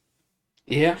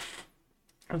 Yeah.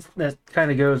 That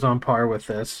kind of goes on par with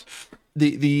this.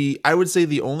 The I would say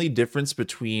the only difference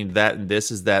between that and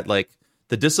this is that like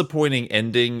the disappointing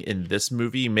ending in this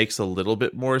movie makes a little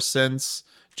bit more sense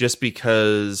just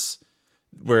because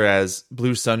whereas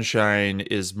Blue Sunshine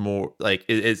is more like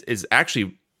is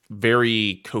actually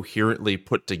very coherently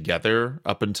put together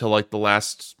up until like the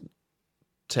last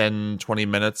 10-20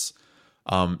 minutes.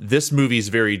 This movie is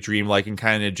very dreamlike and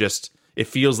kind of just it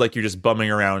feels like you're just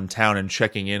bumming around town and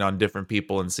checking in on different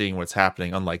people and seeing what's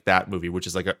happening, unlike that movie, which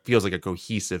is like feels like a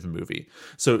cohesive movie.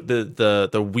 So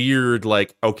the weird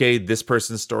like, okay, this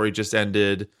person's story just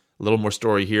ended, a little more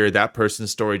story here, that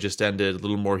person's story just ended, a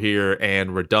little more here,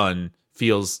 and we're done.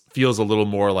 Feels a little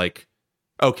more like,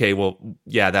 okay, well,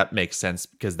 yeah, that makes sense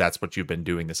because that's what you've been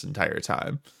doing this entire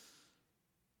time.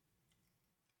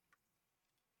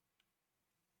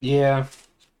 Yeah.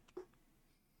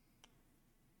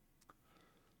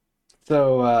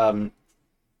 So,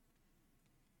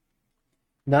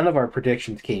 none of our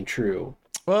predictions came true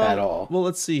at all. Well,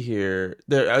 let's see here.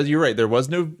 There, you're right. There was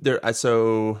no there.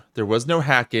 So there was no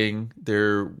hacking.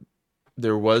 There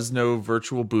was no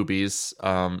virtual boobies.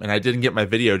 And I didn't get my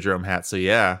Videodrome hat. So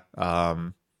yeah.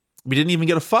 We didn't even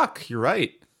get a fuck. You're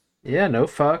right. Yeah, no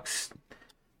fucks.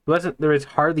 There was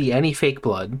hardly any fake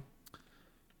blood.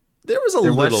 There was a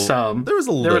There little. was some. There was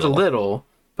a little. There was a little,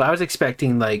 but I was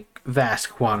expecting like vast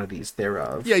quantities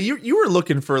thereof. Yeah, you were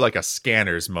looking for like a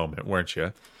Scanners moment, weren't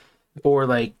you? Or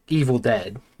like Evil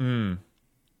Dead. Hmm.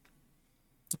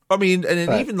 I mean, and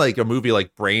But even like a movie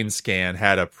like Brain Scan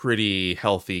had a pretty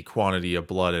healthy quantity of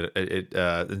blood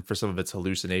and for some of its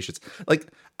hallucinations. Like,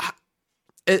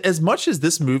 as much as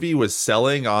this movie was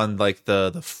selling on like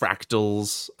the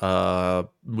Fractals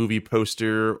movie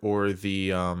poster or the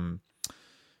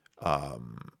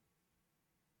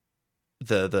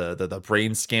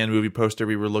Brain Scan movie poster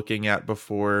we were looking at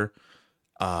before,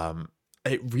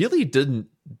 it really didn't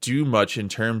do much in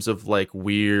terms of like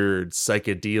weird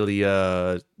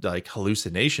psychedelia, like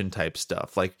hallucination type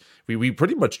stuff. Like we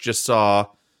pretty much just saw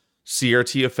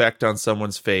CRT effect on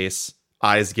someone's face,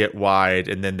 eyes get wide,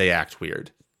 and then they act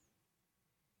weird.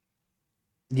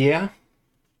 yeah,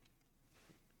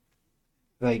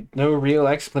 like no real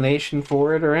explanation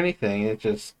for it or anything. It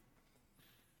just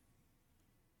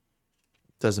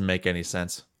Doesn't make any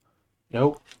sense.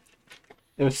 nope.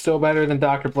 It was still better than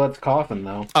Dr. Blood's coffin,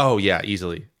 though. Oh yeah,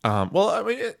 easily. Well, I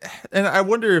mean, and I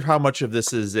wonder if how much of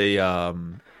this is a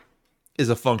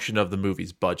function of the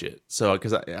movie's budget. So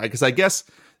because I guess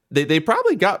they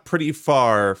probably got pretty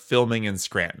far filming in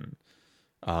Scranton,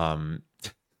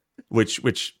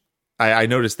 which I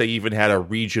noticed they even had a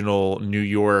regional New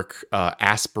York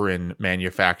aspirin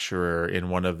manufacturer in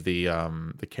one of the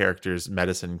characters'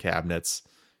 medicine cabinets.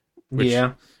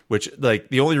 Yeah. Which like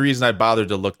the only reason I bothered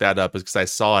to look that up is because I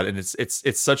saw it and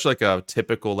it's such like a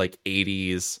typical like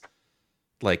 80s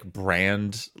like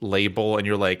brand label and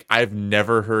you're like, I've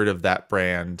never heard of that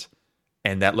brand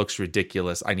and that looks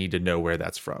ridiculous. I need to know where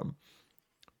that's from.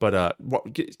 But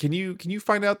can you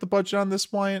find out the budget on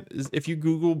this, Wyatt? If you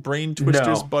Google Brain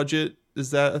Twisters No. budget,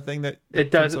 is that a thing that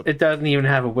It comes does. up? It doesn't even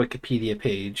have a Wikipedia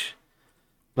page.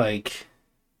 Like,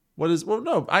 Well,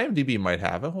 no, IMDb might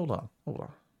have it. Hold on.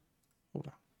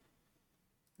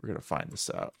 We're gonna find this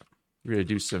out. We're gonna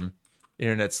do some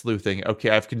Internet sleuthing. Okay,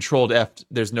 I've controlled F.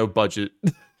 There's no budget.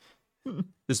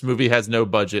 This movie has no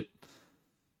budget.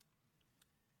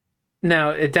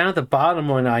 Now, down at the bottom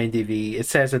on IMDb, it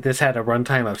says that this had a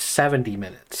runtime of 70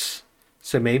 minutes.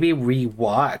 So maybe we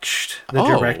watched the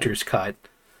director's cut.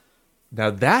 Now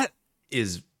that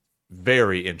is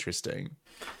very interesting.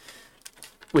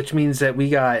 Which means that we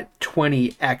got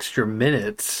 20 extra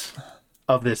minutes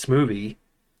of this movie.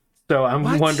 So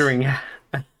I'm wondering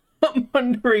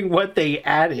what they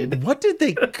added. What did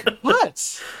they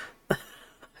cut?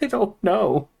 I don't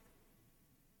know.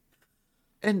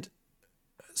 And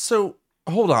so,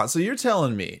 hold on. So you're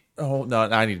telling me? Oh no,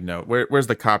 I need to know where's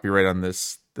the copyright on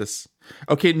this.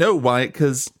 Okay, no, why?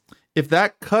 Because if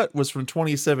that cut was from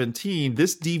 2017,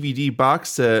 this DVD box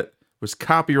set was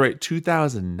copyright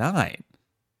 2009.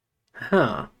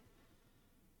 Huh.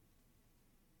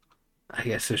 I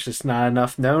guess there's just not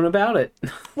enough known about it.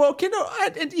 Well,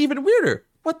 and even weirder.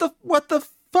 What the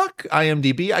fuck,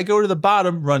 IMDb? I go to the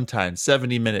bottom, runtime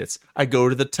 70 minutes. I go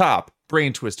to the top,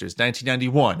 Brain Twisters,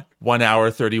 1991, 1 hour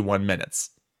 31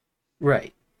 minutes.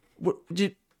 Right.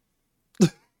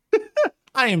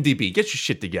 IMDb, get your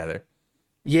shit together.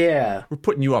 Yeah. We're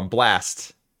putting you on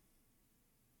blast.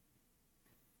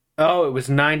 Oh, it was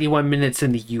 91 minutes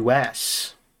in the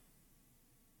US.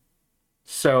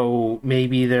 So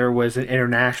maybe there was an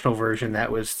international version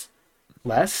that was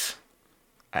less?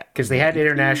 Because they had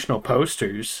international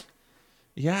posters.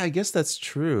 Yeah, I guess that's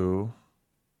true.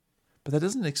 But that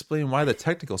doesn't explain why the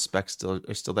technical specs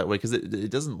are still that way, because it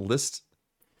doesn't list.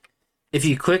 If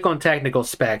you click on technical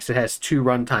specs, it has 2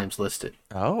 runtimes listed.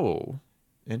 Oh,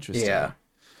 interesting.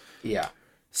 Yeah.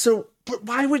 So, but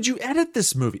why would you edit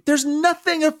this movie? There's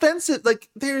nothing offensive. Like,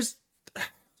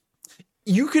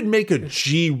 you could make a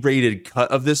G-rated cut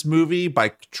of this movie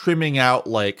by trimming out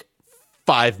like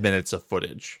 5 minutes of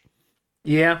footage.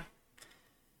 Yeah.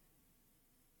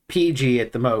 PG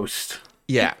at the most.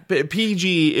 Yeah, but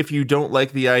PG if you don't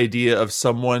like the idea of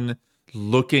someone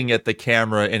looking at the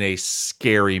camera in a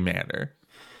scary manner.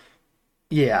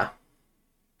 Yeah.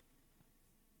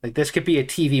 Like, this could be a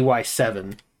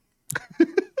TVY7.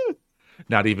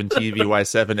 Not even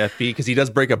TVY7 FB, because he does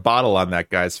break a bottle on that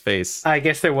guy's face. I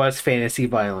guess there was fantasy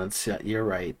violence. Yeah, you're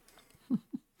right.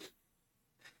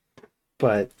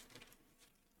 But,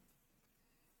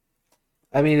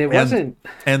 I mean, it wasn't...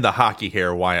 And the hockey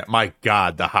hair, Wyatt. My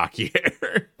God, the hockey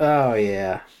hair. Oh,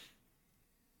 yeah.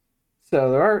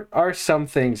 So there are some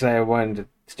things I wanted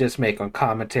to just make on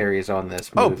commentaries on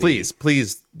this movie. Oh,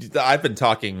 please. I've been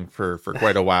talking for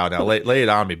quite a while now. Lay it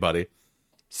on me, buddy.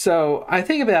 So I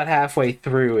think about halfway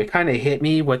through, it kind of hit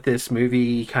me what this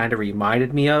movie kind of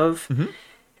reminded me of. Mm-hmm.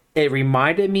 It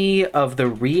reminded me of the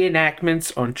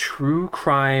reenactments on true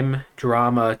crime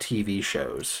drama TV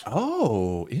shows.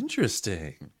 Oh,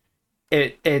 interesting.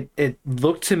 It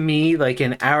looked to me like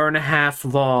an hour and a half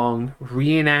long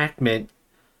reenactment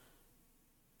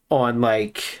on,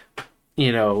 like,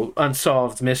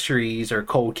 unsolved mysteries or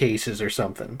cold cases or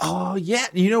something. Oh, yeah.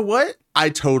 You know what? I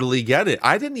totally get it.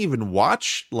 I didn't even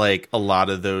watch like a lot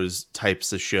of those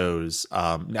types of shows.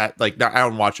 I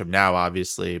don't watch them now,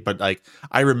 obviously, but like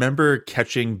I remember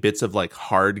catching bits of like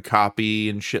hard copy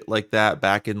and shit like that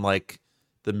back in like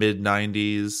the mid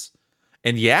 90s.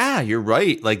 And yeah, you're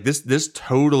right. Like this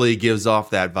totally gives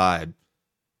off that vibe.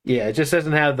 Yeah, it just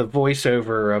doesn't have the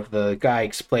voiceover of the guy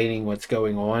explaining what's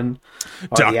going on.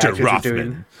 Dr.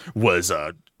 Rothman was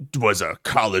a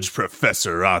college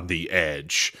professor on the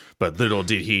edge, but little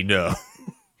did he know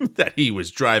that he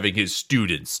was driving his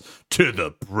students to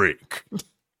the brink.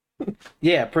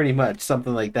 Yeah, pretty much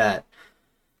something like that.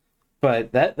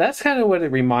 But that's kind of what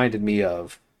it reminded me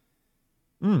of.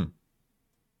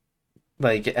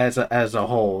 Like as a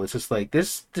whole, it's just like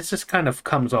this just kind of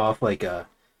comes off like a.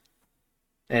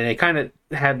 And it kind of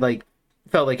had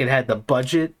felt like it had the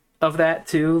budget of that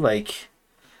too, like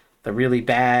the really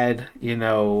bad,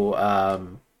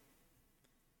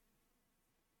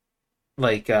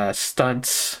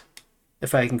 stunts,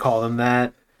 if I can call them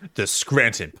that. The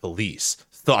Scranton police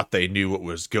thought they knew what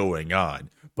was going on,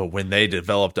 but when they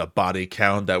developed a body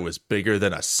count that was bigger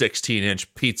than a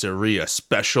 16-inch pizzeria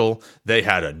special, they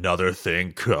had another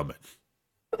thing coming.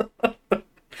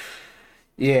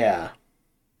 Yeah.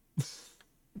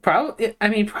 Probably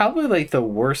like the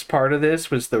worst part of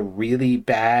this was the really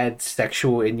bad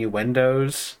sexual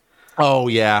innuendos. Oh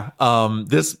yeah.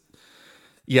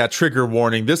 Trigger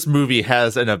warning. This movie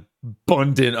has an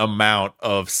abundant amount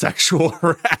of sexual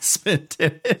harassment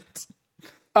in it.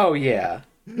 Oh yeah.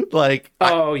 Like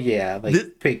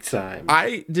big time.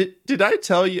 Did I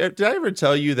ever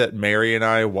tell you that Mary and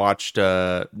I watched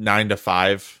 9 to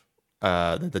 5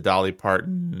 the Dolly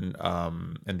Parton,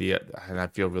 and I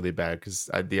feel really bad because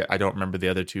I don't remember the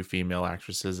other two female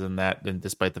actresses in that, and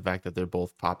despite the fact that they're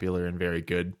both popular and very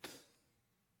good.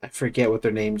 I forget what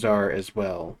their names are as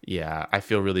well. Yeah, I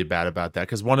feel really bad about that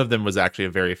because one of them was actually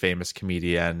a very famous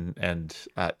comedian, and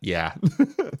yeah.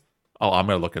 Oh, I'm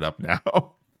gonna look it up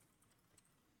now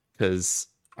because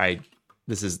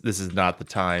this is not the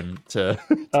time to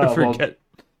forget.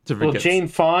 Well, Jane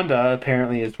Fonda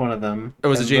apparently is one of them. Oh,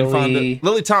 was it Jane Fonda?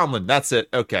 Lily Tomlin. That's it.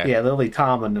 Okay. Yeah, Lily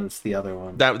Tomlin is the other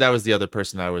one. That was the other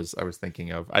person I was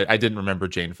thinking of. I didn't remember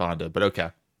Jane Fonda, but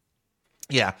okay.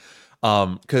 Yeah.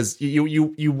 Because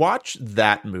you watch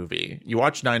that movie, you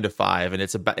watch 9 to 5, and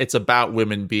it's about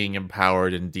women being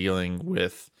empowered and dealing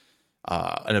with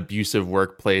an abusive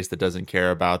workplace that doesn't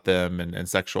care about them, and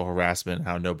sexual harassment,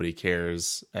 how nobody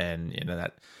cares, and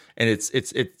that. And it's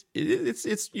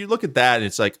you look at that and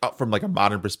it's like from like a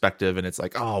modern perspective, and it's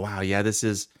like, oh wow, yeah, this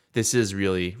is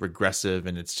really regressive,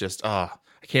 and it's just I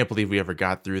can't believe we ever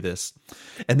got through this.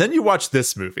 And then you watch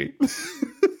this movie,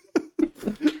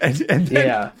 and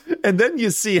then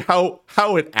you see how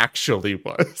it actually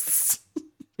was.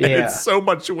 And it's so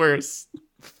much worse.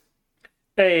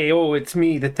 Hey, it's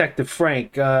me, Detective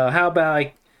Frank. How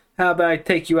about I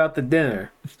take you out to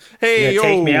dinner? Hey,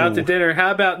 take me out to dinner?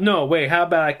 How about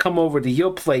I come over to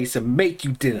your place and make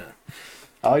you dinner?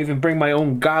 I'll even bring my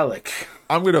own garlic.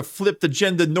 I'm going to flip the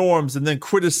gender norms and then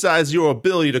criticize your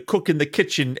ability to cook in the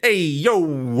kitchen. Hey,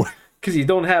 yo! Because you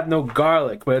don't have no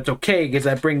garlic, but it's okay because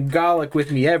I bring garlic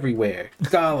with me everywhere.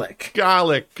 Garlic.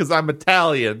 Garlic, because I'm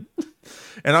Italian.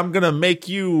 And I'm going to make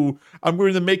you a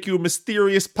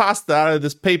mysterious pasta out of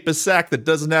this paper sack that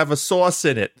doesn't have a sauce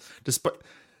in it.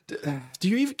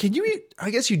 Can you eat? I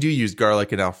guess you do use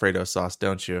garlic and Alfredo sauce,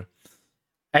 don't you?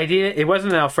 I did. It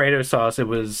wasn't Alfredo sauce. It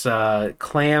was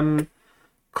clams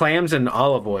and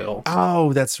olive oil.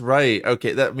 Oh, that's right.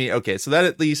 Okay, so that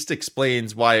at least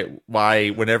explains why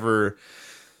whenever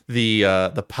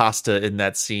the pasta in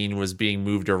that scene was being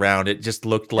moved around, it just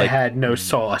looked like it had no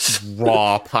sauce,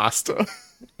 raw pasta.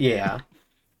 Yeah,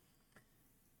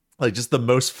 like just the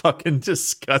most fucking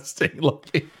disgusting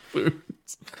looking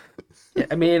foods. Yeah,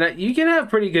 I mean, you can have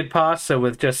pretty good pasta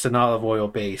with just an olive oil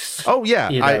base. Oh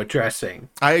yeah, dressing.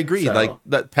 I agree. So, like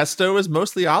that pesto is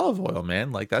mostly olive oil,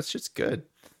 man. Like that's just good.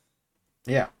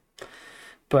 Yeah,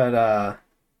 but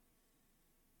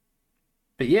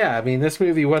yeah, I mean, this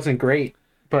movie wasn't great,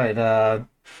 but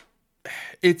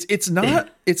it's not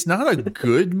a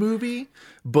good movie.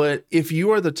 But if you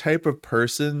are the type of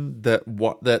person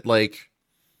that like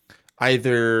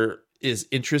either is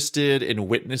interested in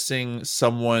witnessing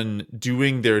someone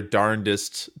doing their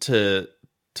darndest to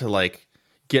like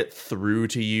get through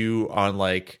to you on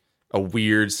like a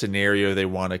weird scenario they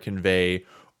want to convey,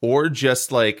 or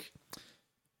just like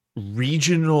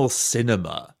regional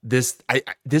cinema, this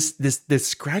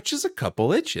scratches a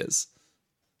couple itches.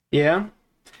 Yeah,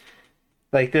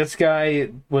 like this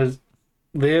guy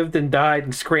lived and died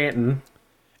in Scranton,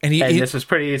 and this was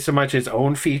pretty so much his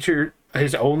only feature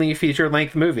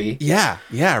length movie. Yeah,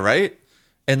 right.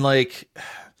 And like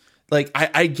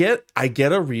I get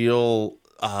a real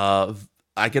Don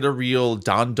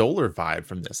Dohler vibe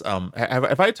from this.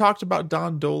 Have I talked about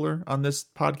Don Dohler on this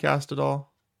podcast at all?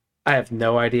 I have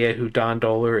no idea who Don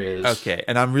Dohler is. Okay,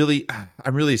 and I'm really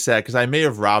sad because I may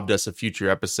have robbed us of future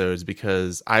episodes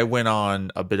because I went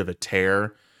on a bit of a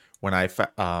tear when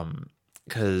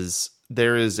because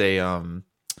there is a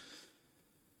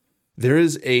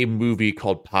movie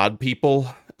called Pod People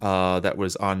that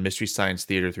was on Mystery Science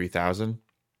Theater 3000.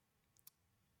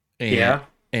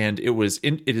 And it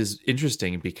is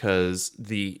interesting because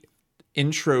the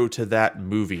intro to that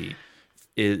movie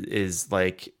is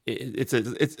like it's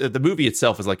the movie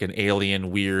itself is like an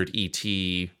alien weird ET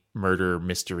murder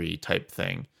mystery type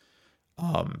thing.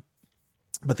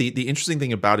 But the interesting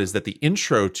thing about it is that the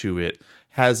intro to it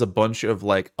has a bunch of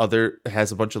like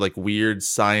weird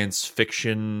science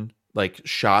fiction like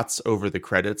shots over the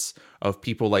credits of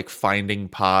people like finding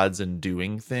pods and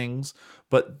doing things.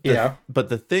 But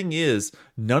the thing is,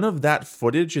 none of that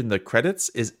footage in the credits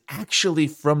is actually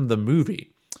from the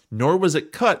movie, nor was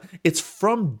it cut. It's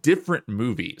from different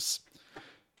movies.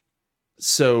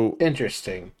 So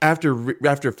interesting.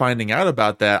 After finding out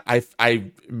about that,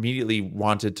 I immediately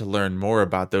wanted to learn more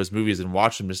about those movies and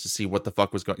watch them just to see what the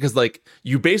fuck was going. Because like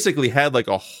you basically had like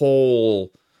a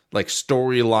whole like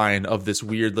storyline of this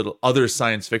weird little other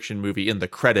science fiction movie in the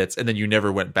credits, and then you never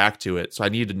went back to it. So I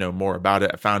needed to know more about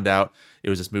it. I found out it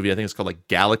was this movie. I think it's called like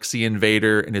Galaxy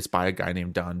Invader, and it's by a guy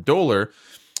named Don Dohler,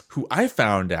 who I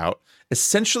found out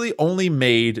essentially only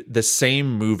made the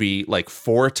same movie like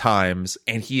 4 times,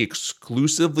 and he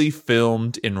exclusively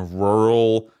filmed in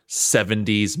rural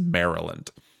 70s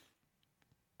Maryland.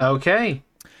 Okay.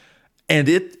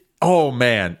 And oh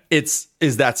man, is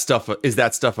that stuff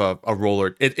a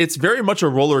roller? It's very much a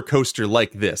roller coaster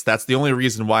like this. That's the only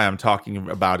reason why I'm talking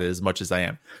about it as much as I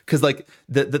am, because like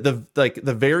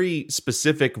the very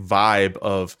specific vibe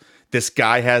of this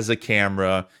guy has a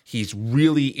camera, he's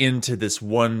really into this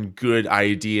one good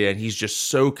idea, and he's just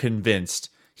so convinced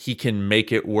he can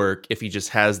make it work if he just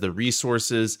has the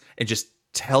resources and just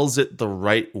tells it the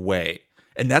right way.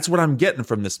 And that's what I'm getting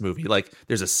from this movie. Like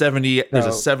there's a 70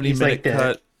 minute like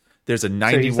cut. There's a So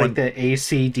 91. he's like the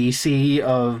AC/DC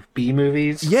of B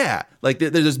movies. Yeah, like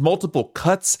there's multiple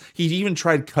cuts. He even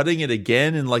tried cutting it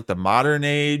again in like the modern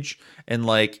age, and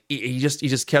like he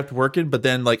just kept working. But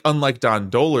then, like, unlike Don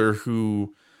Dohler,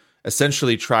 who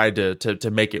essentially tried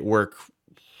to make it work,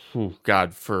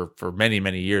 God, for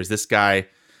many years, this guy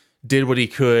did what he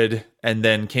could, and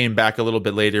then came back a little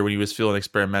bit later when he was feeling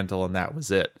experimental, and that was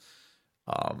it.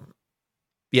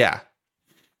 Yeah,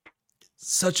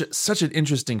 such an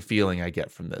interesting feeling I get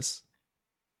from this.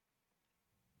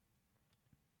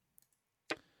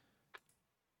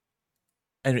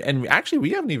 And actually, we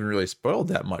haven't even really spoiled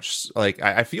that much. Like,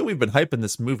 I feel we've been hyping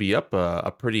this movie up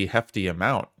a pretty hefty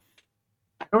amount.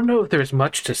 I don't know if there's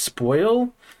much to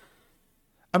spoil.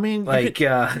 I mean, like,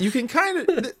 you can kind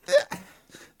of.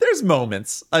 There's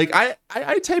moments like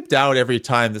I typed out every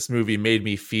time this movie made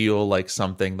me feel like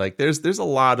something. Like there's a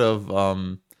lot of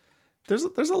there's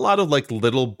a lot of like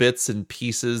little bits and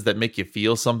pieces that make you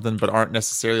feel something, but aren't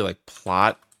necessarily like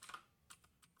plot.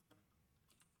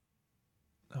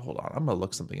 Hold on, I'm gonna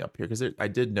look something up here because I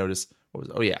did notice.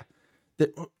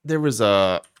 There was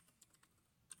a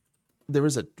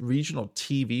regional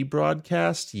TV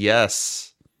broadcast.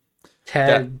 Yes,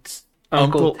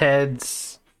 Uncle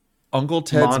Ted's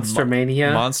Monster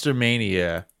Mania. Monster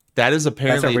Mania. That is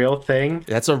apparently that's a real thing.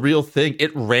 That's a real thing.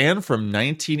 It ran from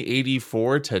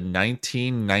 1984 to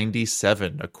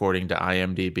 1997, according to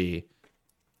IMDb.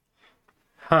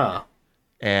 Huh.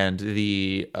 And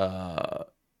and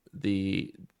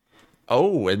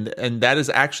that is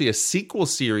actually a sequel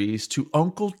series to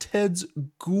Uncle Ted's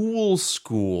Ghoul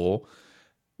School,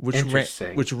 which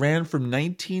ran from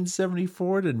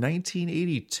 1974 to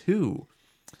 1982.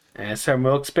 And it's from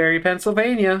Wilkes-Barre,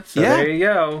 Pennsylvania. So there you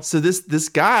go. So this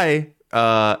guy,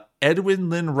 Edwin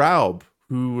Lynn Raub,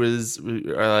 who was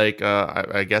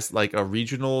I guess like a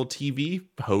regional TV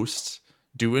host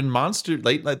doing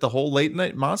the whole late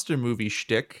night monster movie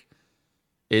shtick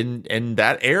in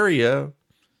that area.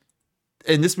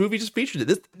 And this movie just featured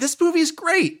it. This movie is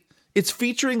great. It's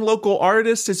featuring local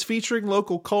artists. It's featuring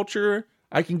local culture.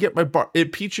 I can get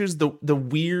it features the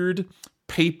weird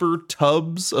paper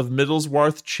tubs of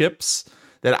Middleswarth chips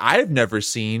that I've never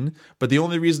seen. But the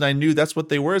only reason I knew that's what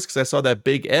they were is because I saw that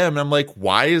big M. And I'm like,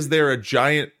 why is there a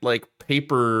giant like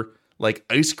paper like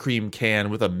ice cream can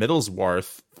with a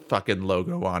Middleswarth fucking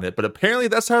logo on it? But apparently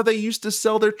that's how they used to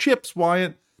sell their chips,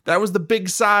 Wyatt. That was the big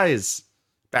size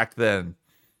back then.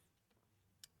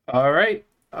 All right,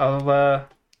 I'll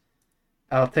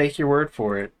take your word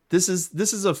for it. This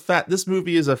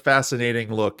movie is a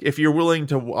fascinating look. If you're willing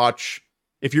to watch,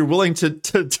 if you're willing to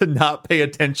not pay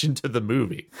attention to the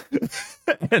movie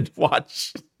and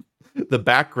watch the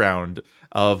background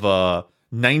of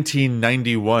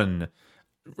 1991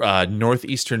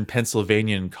 northeastern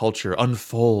Pennsylvanian culture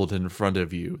unfold in front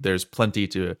of you, there's plenty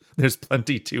to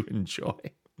enjoy.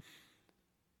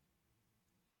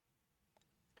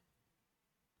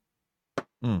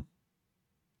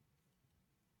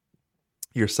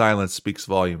 Your silence speaks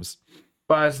volumes.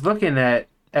 But I was looking at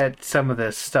some of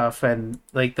this stuff, and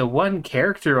like the one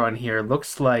character on here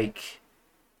looks like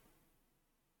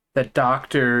the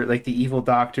doctor, like the evil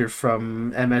doctor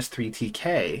from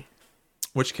MS3TK.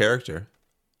 Which character?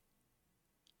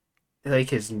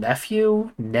 Like his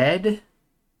nephew, Ned?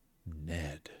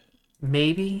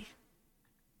 Maybe?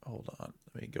 Hold on.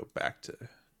 Let me go back to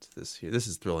this here. This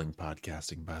is thrilling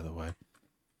podcasting, by the way.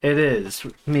 It is.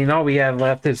 I mean, all we have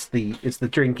left is the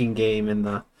drinking game and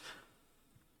the.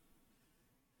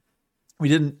 We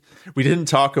didn't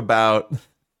talk about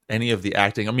any of the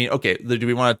acting. I mean, okay, do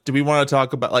we want to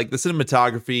talk about like the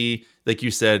cinematography? Like you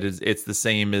said, it's the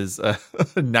same as a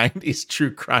 90s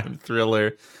true crime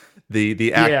thriller.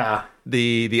 The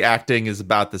acting is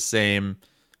about the same.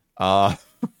 The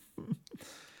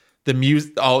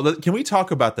music. Oh, can we talk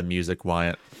about the music,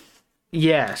 Wyatt?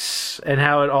 Yes, and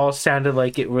how it all sounded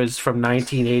like it was from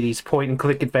 1980s point and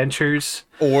click adventures.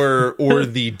 Or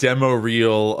the demo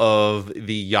reel of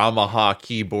the Yamaha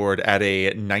keyboard at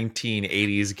a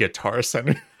 1980s Guitar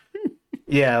Center.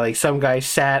 Yeah, like some guy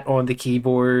sat on the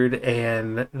keyboard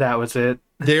and that was it.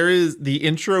 There is the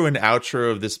intro and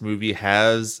outro of this movie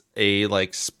has a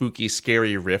like spooky,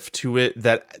 scary riff to it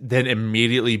that then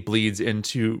immediately bleeds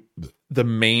into the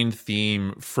main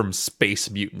theme from Space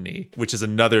Mutiny, which is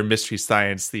another Mystery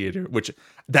Science Theater, which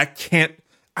that can't,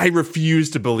 I refuse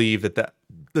to believe that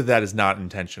is not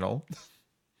intentional.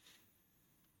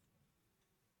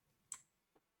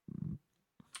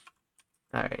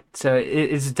 All right, so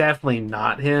it's definitely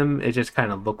not him. It just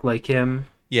kind of looked like him.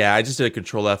 Yeah, I just did a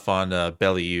Control F on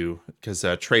Bellew because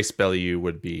Trace Bellew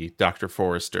would be Dr.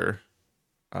 Forrester.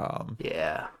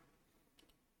 Yeah.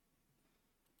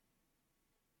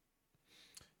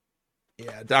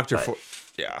 Yeah,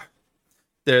 yeah.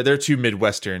 They're too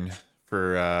Midwestern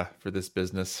for this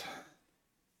business.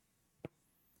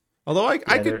 Although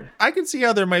I could see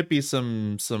how there might be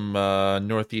some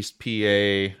Northeast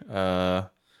PA,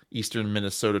 Eastern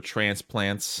Minnesota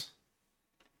transplants.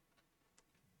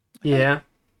 Yeah.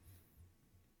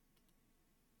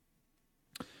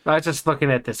 I was just looking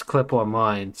at this clip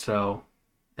online, so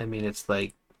I mean it's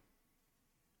like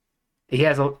he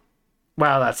has a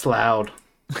wow, that's loud.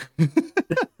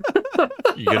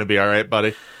 You gonna be all right,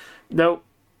 buddy? Nope.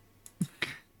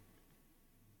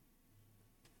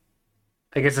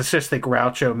 I guess it's just the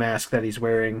Groucho mask that he's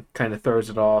wearing kind of throws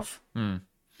it off.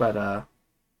 But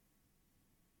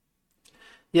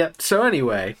yep. So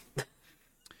anyway,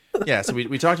 yeah. So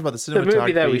we talked about the cinematography. The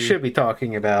movie that we should be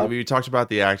talking about. We talked about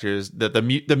the actors.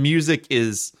 The music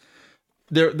is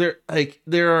there. Like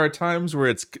there are times where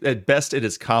it's at best it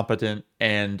is competent,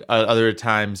 and other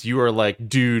times you are like,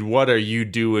 dude, what are you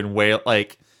doing?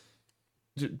 Like,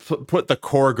 put the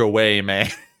Korg away, man.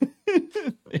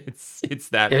 It's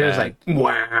that. It bad. was like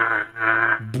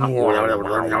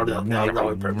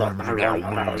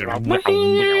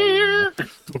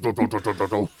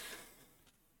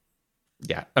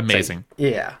yeah, amazing.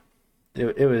 Like, yeah,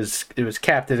 it was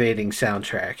captivating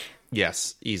soundtrack.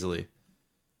 Yes, easily.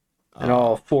 And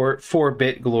all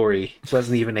 4-bit glory. It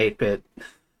wasn't even 8-bit.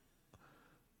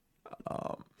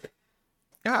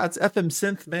 Yeah, it's FM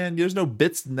synth, man. There's no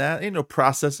bits in that. Ain't no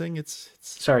processing. It's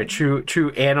sorry,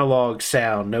 true analog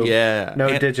sound. No,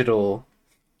 digital.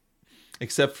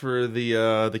 Except for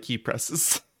the key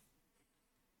presses.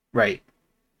 Right.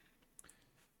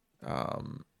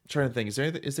 Trying to think. Is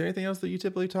there anything else that you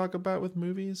typically talk about with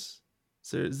movies?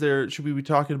 Is there should we be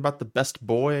talking about the best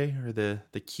boy or the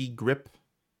key grip?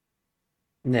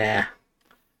 Nah.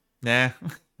 All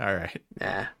right.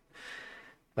 Nah.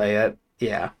 Like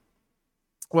yeah.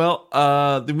 Well,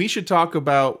 then we should talk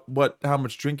about how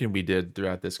much drinking we did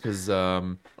throughout this,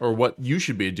 or what you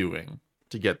should be doing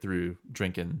to get through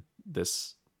drinking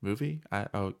this movie.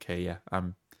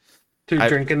 I'm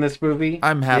drinking this movie.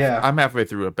 I'm halfway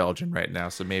through a Belgian right now,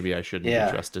 so maybe I shouldn't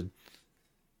be trusted.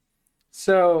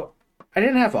 So I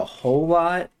didn't have a whole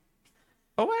lot.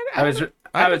 Oh, I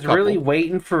was really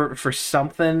waiting for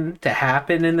something to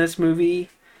happen in this movie,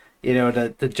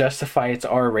 to justify its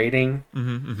R rating.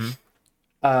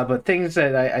 But things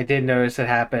that I did notice that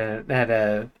happened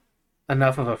had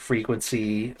enough of a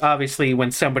frequency. Obviously,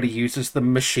 when somebody uses the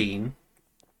machine.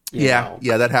 Yeah,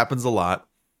 that happens a lot.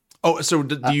 Oh, so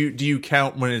do you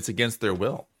count when it's against their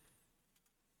will?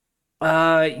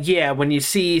 Yeah, when you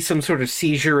see some sort of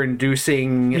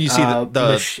seizure-inducing, you see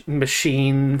the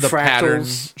machine, the fractals.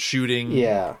 patterns shooting,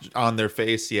 on their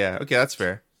face. Yeah, okay, that's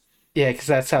fair. Yeah, because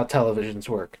that's how televisions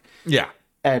work. Yeah,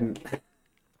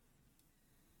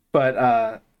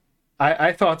 but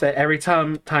I thought that every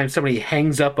time somebody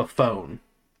hangs up a phone.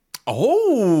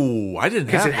 Oh, I didn't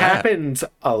have that. Because it happens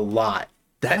a lot.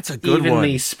 That's a good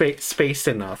evenly one. Spaced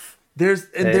enough. There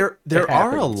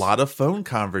are a lot of phone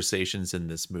conversations in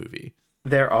this movie.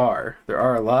 There are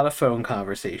a lot of phone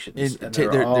conversations, and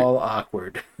they're all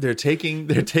awkward. They're taking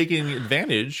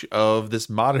advantage of this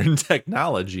modern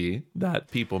technology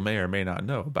that people may or may not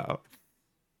know about.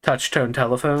 Touch-tone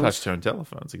telephones. Touch-tone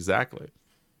telephones, exactly.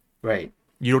 Right.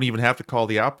 You don't even have to call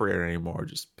the operator anymore.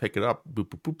 Just pick it up, boop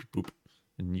boop boop boop,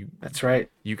 and you. That's right.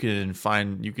 You can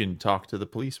talk to the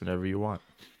police whenever you want.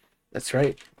 That's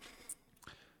right.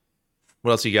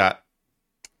 What else you got?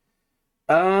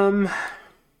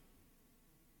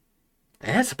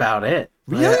 That's about it.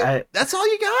 Really? That's all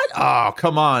you got? Oh,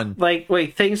 come on.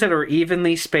 Wait, things that are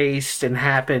evenly spaced and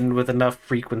happened with enough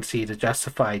frequency to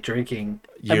justify drinking.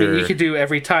 I mean, you could do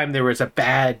every time there was a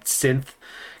bad synth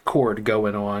chord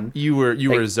going on. You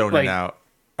were zoning out.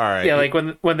 All right. Yeah, like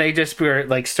when they just were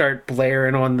like start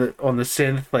blaring on the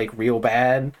synth like real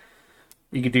bad.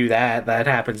 You could do that. That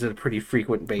happens at a pretty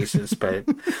frequent basis, but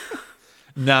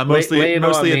Nah, lay it on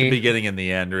mostly at the me. beginning and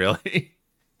the end, really.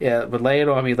 Yeah, but lay it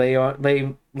on me.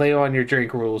 Lay on your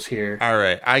drink rules here. All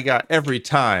right. I got every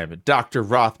time Dr.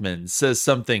 Rothman says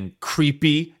something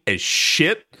creepy as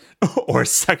shit or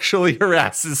sexually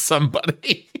harasses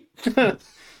somebody.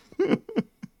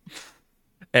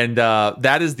 And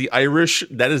that is the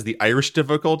Irish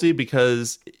difficulty,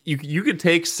 because you could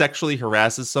take sexually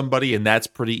harasses somebody and that's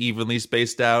pretty evenly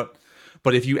spaced out.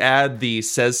 But if you add the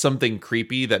says something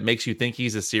creepy that makes you think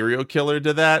he's a serial killer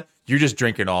to that, you're just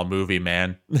drinking all movie,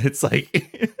 man. It's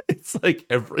like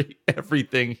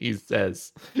everything he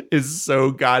says is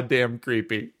so goddamn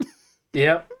creepy.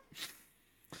 Yep.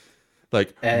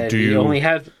 Like, And do he you only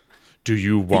has. do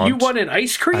you Do you want want an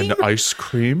ice cream? an ice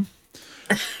cream?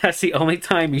 That's the only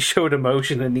time he showed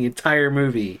emotion in the entire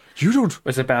movie. You don't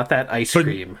Was about that ice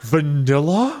cream.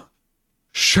 vanilla?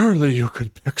 Surely you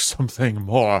could pick something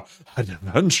more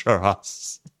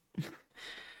adventurous.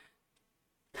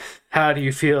 How do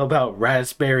you feel about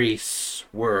raspberry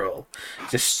swirl?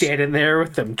 Just standing there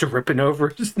with them dripping over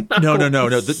his nose. No.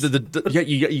 Yeah,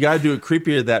 you got to do it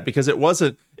creepier than that, because it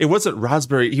wasn't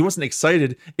raspberry. He wasn't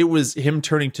excited. It was him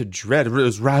turning to dread. It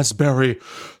was raspberry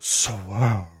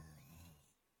swirl.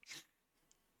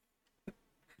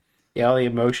 Yeah, all the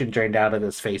emotion drained out of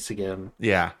his face again.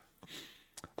 Yeah.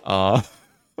 Uh,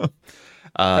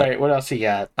 All right, what else you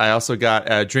got? I also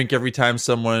got drink every time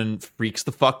someone freaks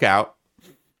the fuck out.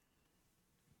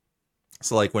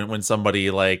 So like when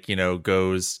somebody like,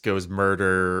 goes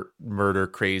murder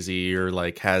crazy, or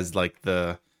like has like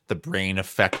the brain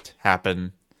effect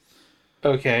happen.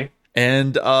 Okay.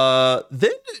 And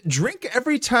then drink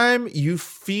every time you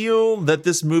feel that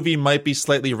this movie might be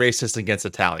slightly racist against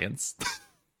Italians.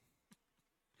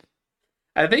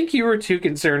 I think you were too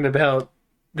concerned about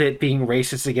it being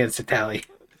racist against Italian.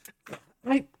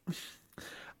 I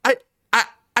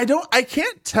I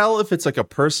can't tell if it's like a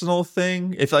personal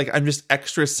thing, if like I'm just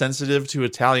extra sensitive to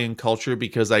Italian culture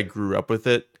because I grew up with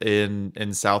it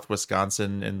in South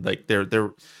Wisconsin, and like they're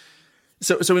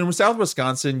so in South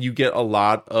Wisconsin you get a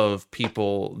lot of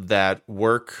people that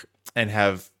work and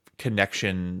have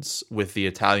connections with the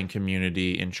Italian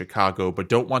community in Chicago but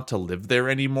don't want to live there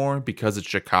anymore because it's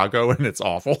Chicago and it's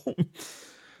awful.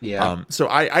 Yeah. So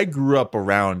I grew up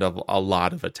around a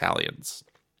lot of Italians.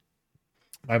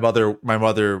 My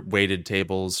mother waited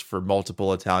tables for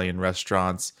multiple Italian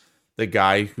restaurants. The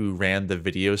guy who ran the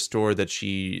video store that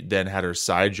she then had her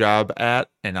side job at,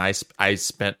 and I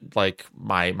spent like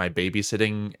my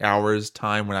babysitting hours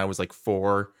time when I was like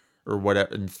 4 or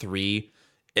whatever, and 3.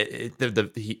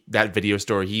 That video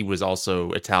store, he was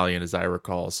also Italian as I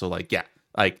recall. So like, yeah,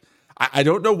 like I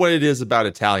don't know what it is about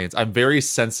Italians. I'm very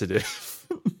sensitive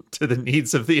to the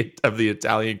needs of the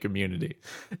Italian community,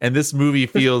 and this movie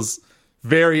feels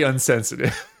very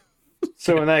unsensitive.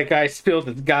 So when that guy spilled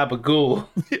his gabagool.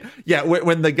 Yeah,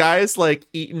 when the guy's like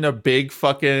eating a big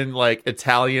fucking like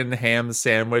Italian ham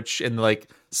sandwich and like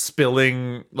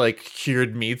spilling like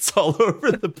cured meats all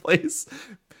over the place,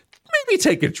 maybe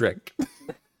take a drink.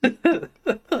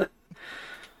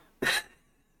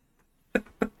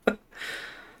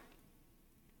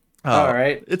 All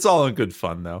right. It's all in good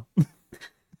fun though.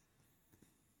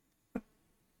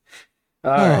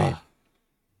 All right.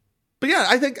 But yeah,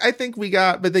 I think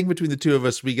between the two of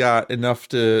us, we got enough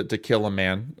to kill a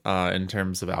man in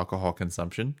terms of alcohol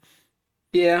consumption.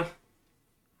 Yeah.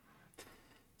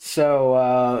 So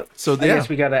I yeah. guess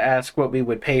we got to ask what we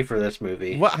would pay for this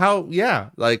movie.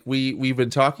 Like we've been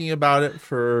talking about it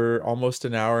for almost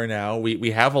an hour now.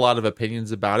 We have a lot of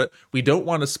opinions about it. We don't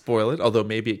want to spoil it, although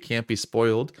maybe it can't be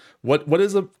spoiled. What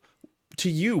is to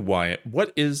you, Wyatt?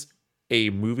 What is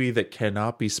a movie that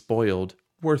cannot be spoiled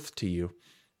worth to you?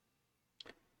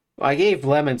 I gave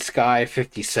Lemon Sky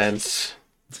 50 cents.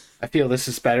 I feel this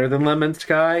is better than Lemon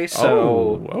Sky,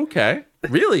 so... Oh, okay.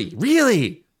 Really?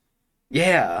 Really?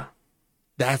 Yeah.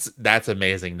 That's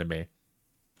amazing to me.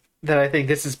 That I think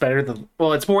this is better than...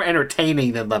 Well, it's more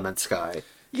entertaining than Lemon Sky.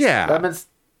 Yeah.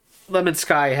 Lemon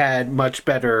Sky had much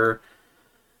better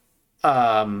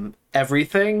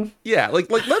everything. Yeah, like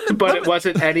Lemon... But it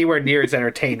wasn't anywhere near as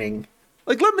entertaining.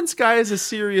 Like Lemon Sky is a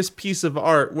serious piece of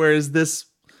art, whereas this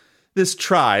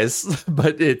tries,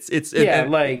 but it's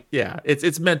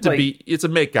meant to be. It's a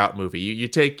makeout movie. You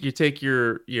take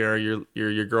your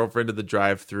girlfriend to the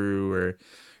drive-through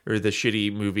or the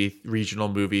shitty regional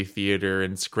movie theater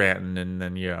in Scranton, and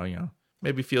then you know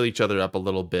maybe feel each other up a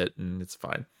little bit, and it's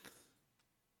fine.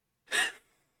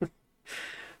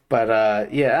 But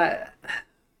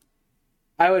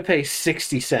I would pay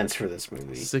 60 cents for this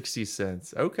movie. 60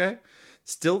 cents. Okay.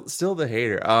 Still the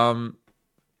hater.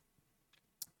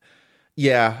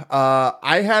 Yeah,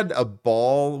 I had a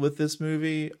ball with this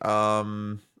movie.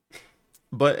 But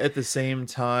at the same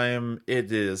time,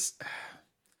 it is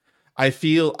I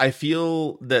feel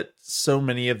that so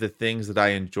many of the things that I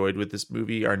enjoyed with this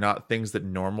movie are not things that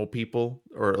normal people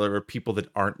or people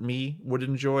that aren't me would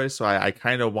enjoy. So I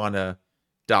kind of want to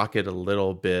dock it a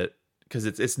little bit because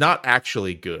it's not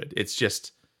actually good. It's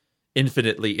just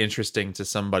infinitely interesting to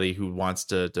somebody who wants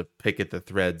to pick at the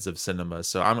threads of cinema.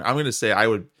 So I'm going to say I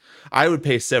would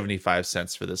pay 75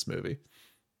 cents for this movie.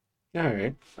 All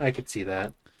right, I could see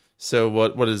that. So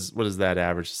what does that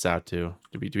average us out to?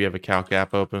 Do we have a calc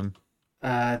app open?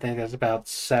 I think that's about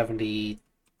 70.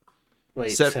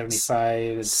 Wait, Se-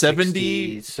 75,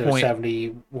 70 60, so point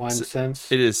 71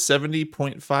 cents. It is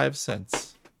 70.5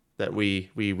 cents that we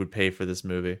would pay for this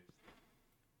movie.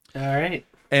 All right.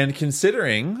 And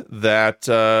considering that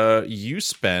you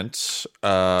spent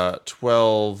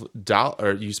 $12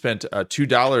 or you spent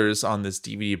 $2 on this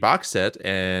DVD box set,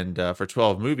 and for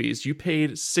 12 movies, you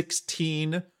paid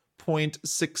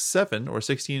 16.67 or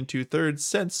 16 and 2/3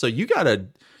 cents. So you got a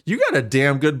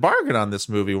damn good bargain on this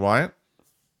movie, Wyatt.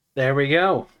 There we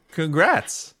go.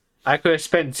 Congrats. I could have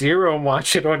spent zero and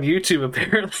watched it on YouTube,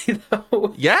 apparently,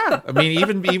 though. Yeah, I mean,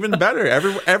 even better.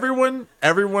 Everyone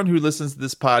who listens to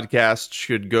this podcast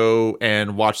should go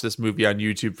and watch this movie on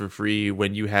YouTube for free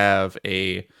when you have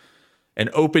an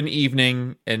open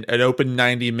evening and an open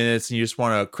 90 minutes, and you just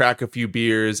want to crack a few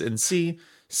beers and see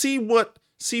what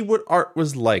art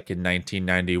was like in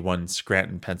 1991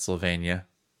 Scranton, Pennsylvania.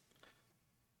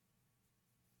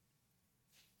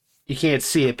 You can't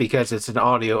see it because it's an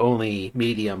audio-only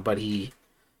medium, but he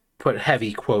put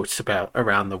heavy quotes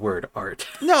around the word art.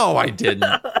 No, I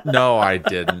didn't.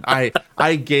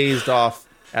 I gazed off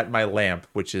at my lamp,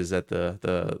 which is at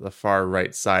the far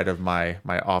right side of my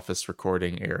office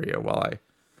recording area,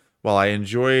 while I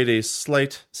enjoyed a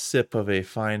slight sip of a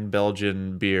fine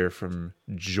Belgian beer from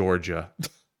Georgia.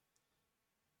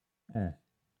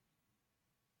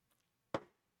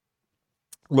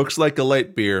 Looks like a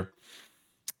light beer.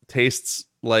 Tastes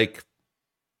like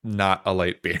not a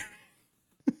light beer.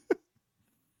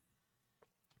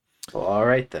 Well, all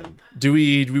right then. Do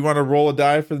we want to roll a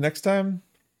die for the next time?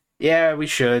 Yeah, we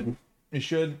should. We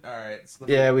should. All right. So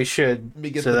we should,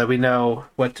 so that we know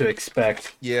what to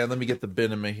expect. Yeah, let me get the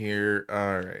Binema here.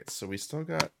 All right. So we still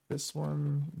got this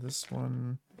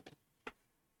one.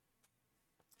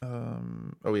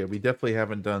 Oh yeah, we definitely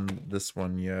haven't done this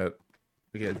one yet.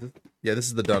 Okay. This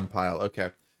is the done pile.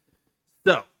 Okay.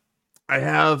 So I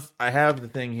have the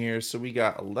thing here. So we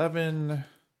got 11,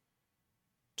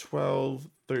 12,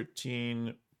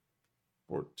 13,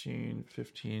 14,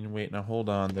 15. Wait, now hold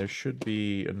on. There should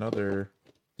be another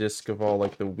disc of all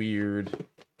like the weird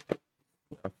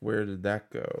stuff. Where did that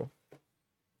go?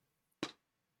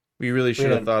 We really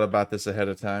should have thought about this ahead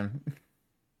of time.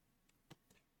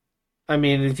 I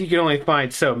mean, if you can only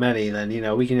find so many, then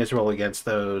we can just roll against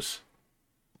those.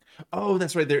 Oh,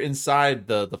 that's right. They're inside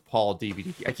the Paul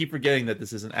DVD. I keep forgetting that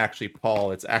this isn't actually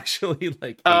Paul. It's actually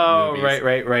like 8 movies.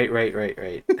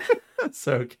 Right.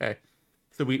 So okay.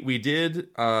 So we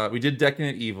did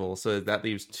Decadent Evil, so that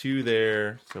leaves 2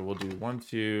 there. So we'll do 1,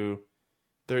 2,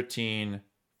 13,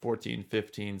 14,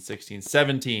 15, 16,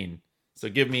 17. So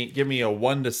give me a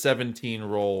 1 to 17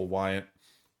 roll, Wyatt.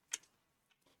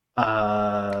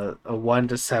 A 1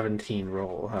 to 17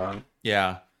 roll, huh?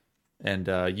 Yeah. And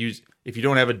if you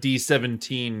don't have a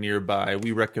D17 nearby,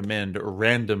 we recommend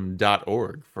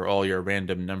random.org for all your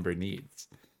random number needs.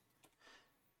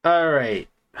 All right.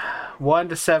 1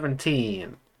 to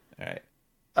 17. All right.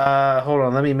 Hold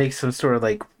on. Let me make some sort of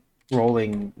like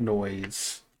rolling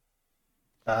noise.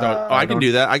 I can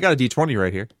do that. I got a D20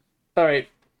 right here. All right.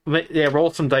 Yeah, roll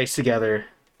some dice together.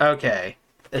 Okay.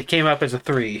 It came up as a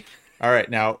 3. All right.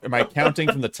 Now, am I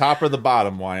counting from the top or the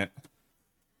bottom, Wyatt?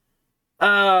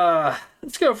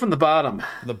 Let's go from the bottom.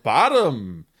 The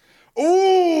bottom.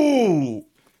 Ooh!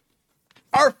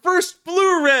 Our first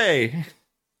Blu-ray!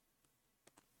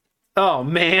 Oh,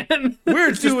 man.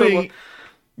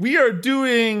 We are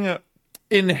doing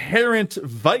Inherent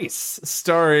Vice,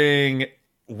 starring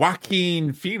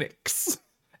Joaquin Phoenix,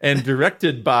 and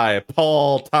directed by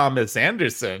Paul Thomas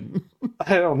Anderson.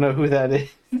 I don't know who that is.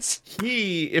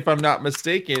 He, if I'm not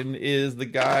mistaken, is the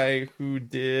guy who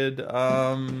did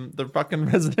the fucking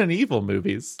Resident Evil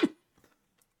movies.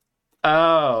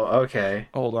 Oh, okay.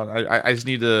 Hold on, I just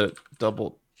need to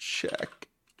double check.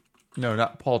 No,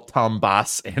 not Paul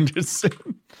Thomas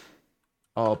Anderson.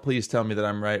 Oh, please tell me that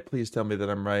I'm right. Please tell me that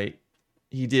I'm right.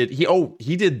 He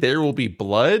did There Will Be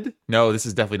Blood. No, this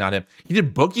is definitely not him. He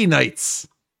did Boogie Nights.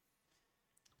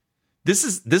 This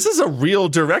is a real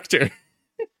director.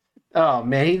 Oh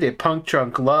man, he did Punk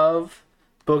Drunk Love,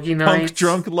 Boogie Nights. Punk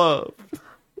Drunk Love.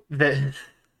 The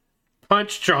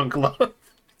Punch Drunk Love. Oh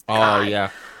God. yeah.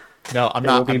 No, I'm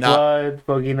There not. Will Be Blood,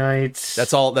 Boogie Nights.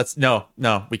 That's all.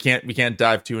 No. We can't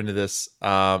dive too into this.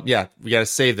 Yeah, we gotta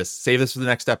save this. Save this for the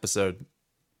next episode.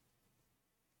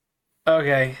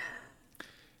 Okay.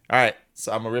 All right.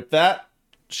 So I'm gonna rip that,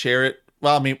 share it.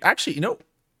 Well, I mean, actually,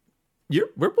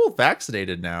 we're both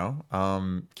vaccinated now.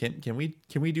 Can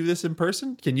we do this in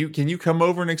person? Can you come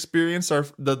over and experience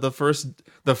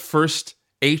the first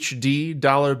HD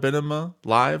Dollar Binema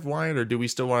live wine, or do we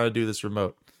still want to do this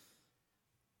remote?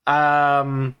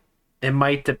 It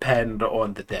might depend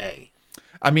on the day.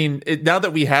 I mean, now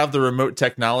that we have the remote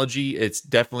technology, it's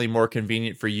definitely more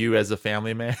convenient for you as a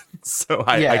family man. So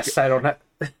I don't have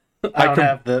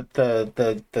have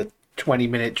the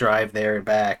 20-minute drive there and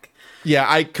back. Yeah,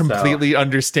 I completely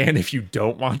understand if you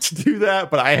don't want to do that,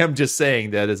 but I am just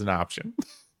saying that is an option.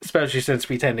 Especially since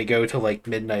we tend to go to like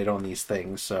midnight on these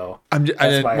things, so I mean,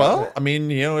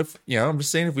 I'm just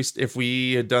saying if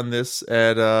we had done this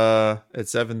at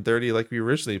 7:30 like we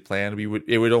originally planned,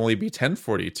 it would only be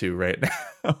 10:42 right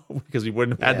now because we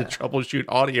wouldn't have had to troubleshoot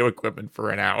audio equipment for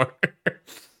an hour.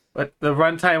 But the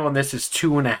runtime on this is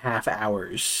 2.5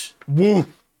 hours. Woo!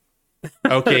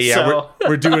 Okay, yeah, so...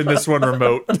 we're doing this one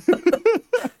remote.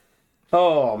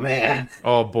 Oh man!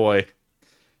 Oh boy!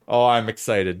 Oh, I'm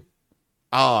excited.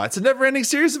 Oh, it's a never-ending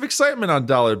series of excitement on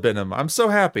Dollar Binema. I'm so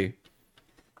happy.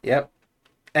 Yep.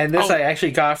 And this I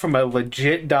actually got from a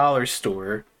legit dollar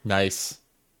store. Nice.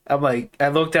 I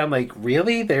looked down like,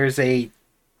 really? There's a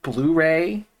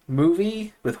Blu-ray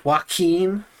movie with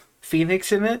Joaquin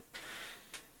Phoenix in it?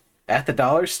 At the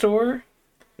dollar store?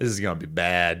 This is going to be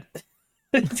bad.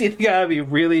 It's either going to be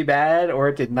really bad or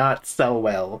it did not sell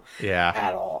well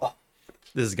at all.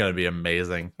 This is going to be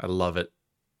amazing. I love it.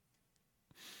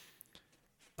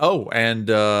 Oh, and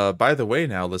by the way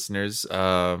now, listeners,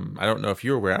 I don't know if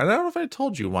you're aware. I don't know if I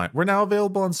told you why. We're now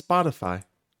available on Spotify.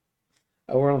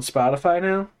 Oh, we're on Spotify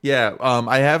now? Yeah,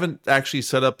 I haven't actually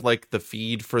set up like the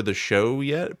feed for the show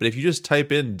yet, but if you just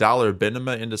type in Dollar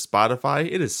Binema into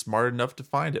Spotify, it is smart enough to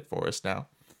find it for us now.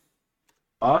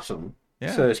 Awesome.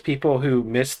 Yeah. So there's people who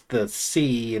missed the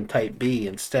C and type B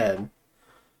instead.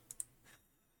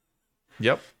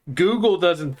 Yep. Google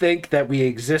doesn't think that we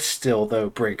exist still,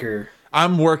 though, Breaker.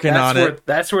 I'm working on it.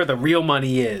 That's where the real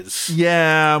money is.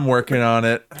 Yeah, I'm working on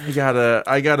it.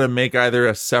 I gotta make either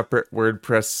a separate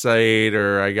WordPress site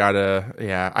or I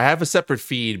have a separate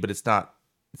feed, but it's not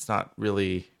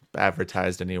really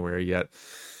advertised anywhere yet.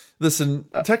 Listen,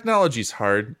 technology's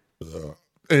hard,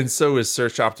 and so is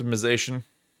search optimization.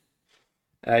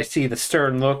 I see the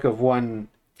stern look of one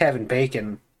Kevin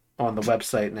Bacon on the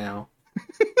website now.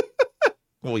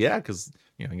 Well, yeah, because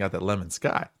you got that lemon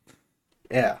sky.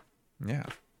 Yeah. Yeah.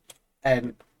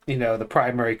 And, the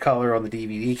primary color on the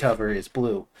DVD cover is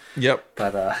blue. Yep.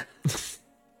 But, All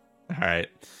right.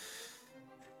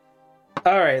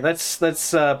 All right, let's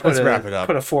wrap it up.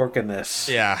 Put a fork in this.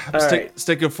 Yeah.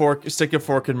 Stick a fork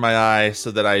in my eye so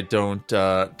that I don't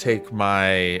take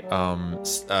my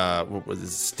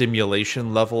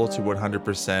stimulation level to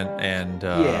 100% and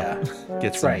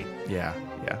get some. Right. Yeah.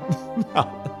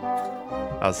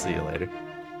 I'll see you later.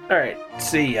 All right.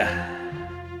 See ya.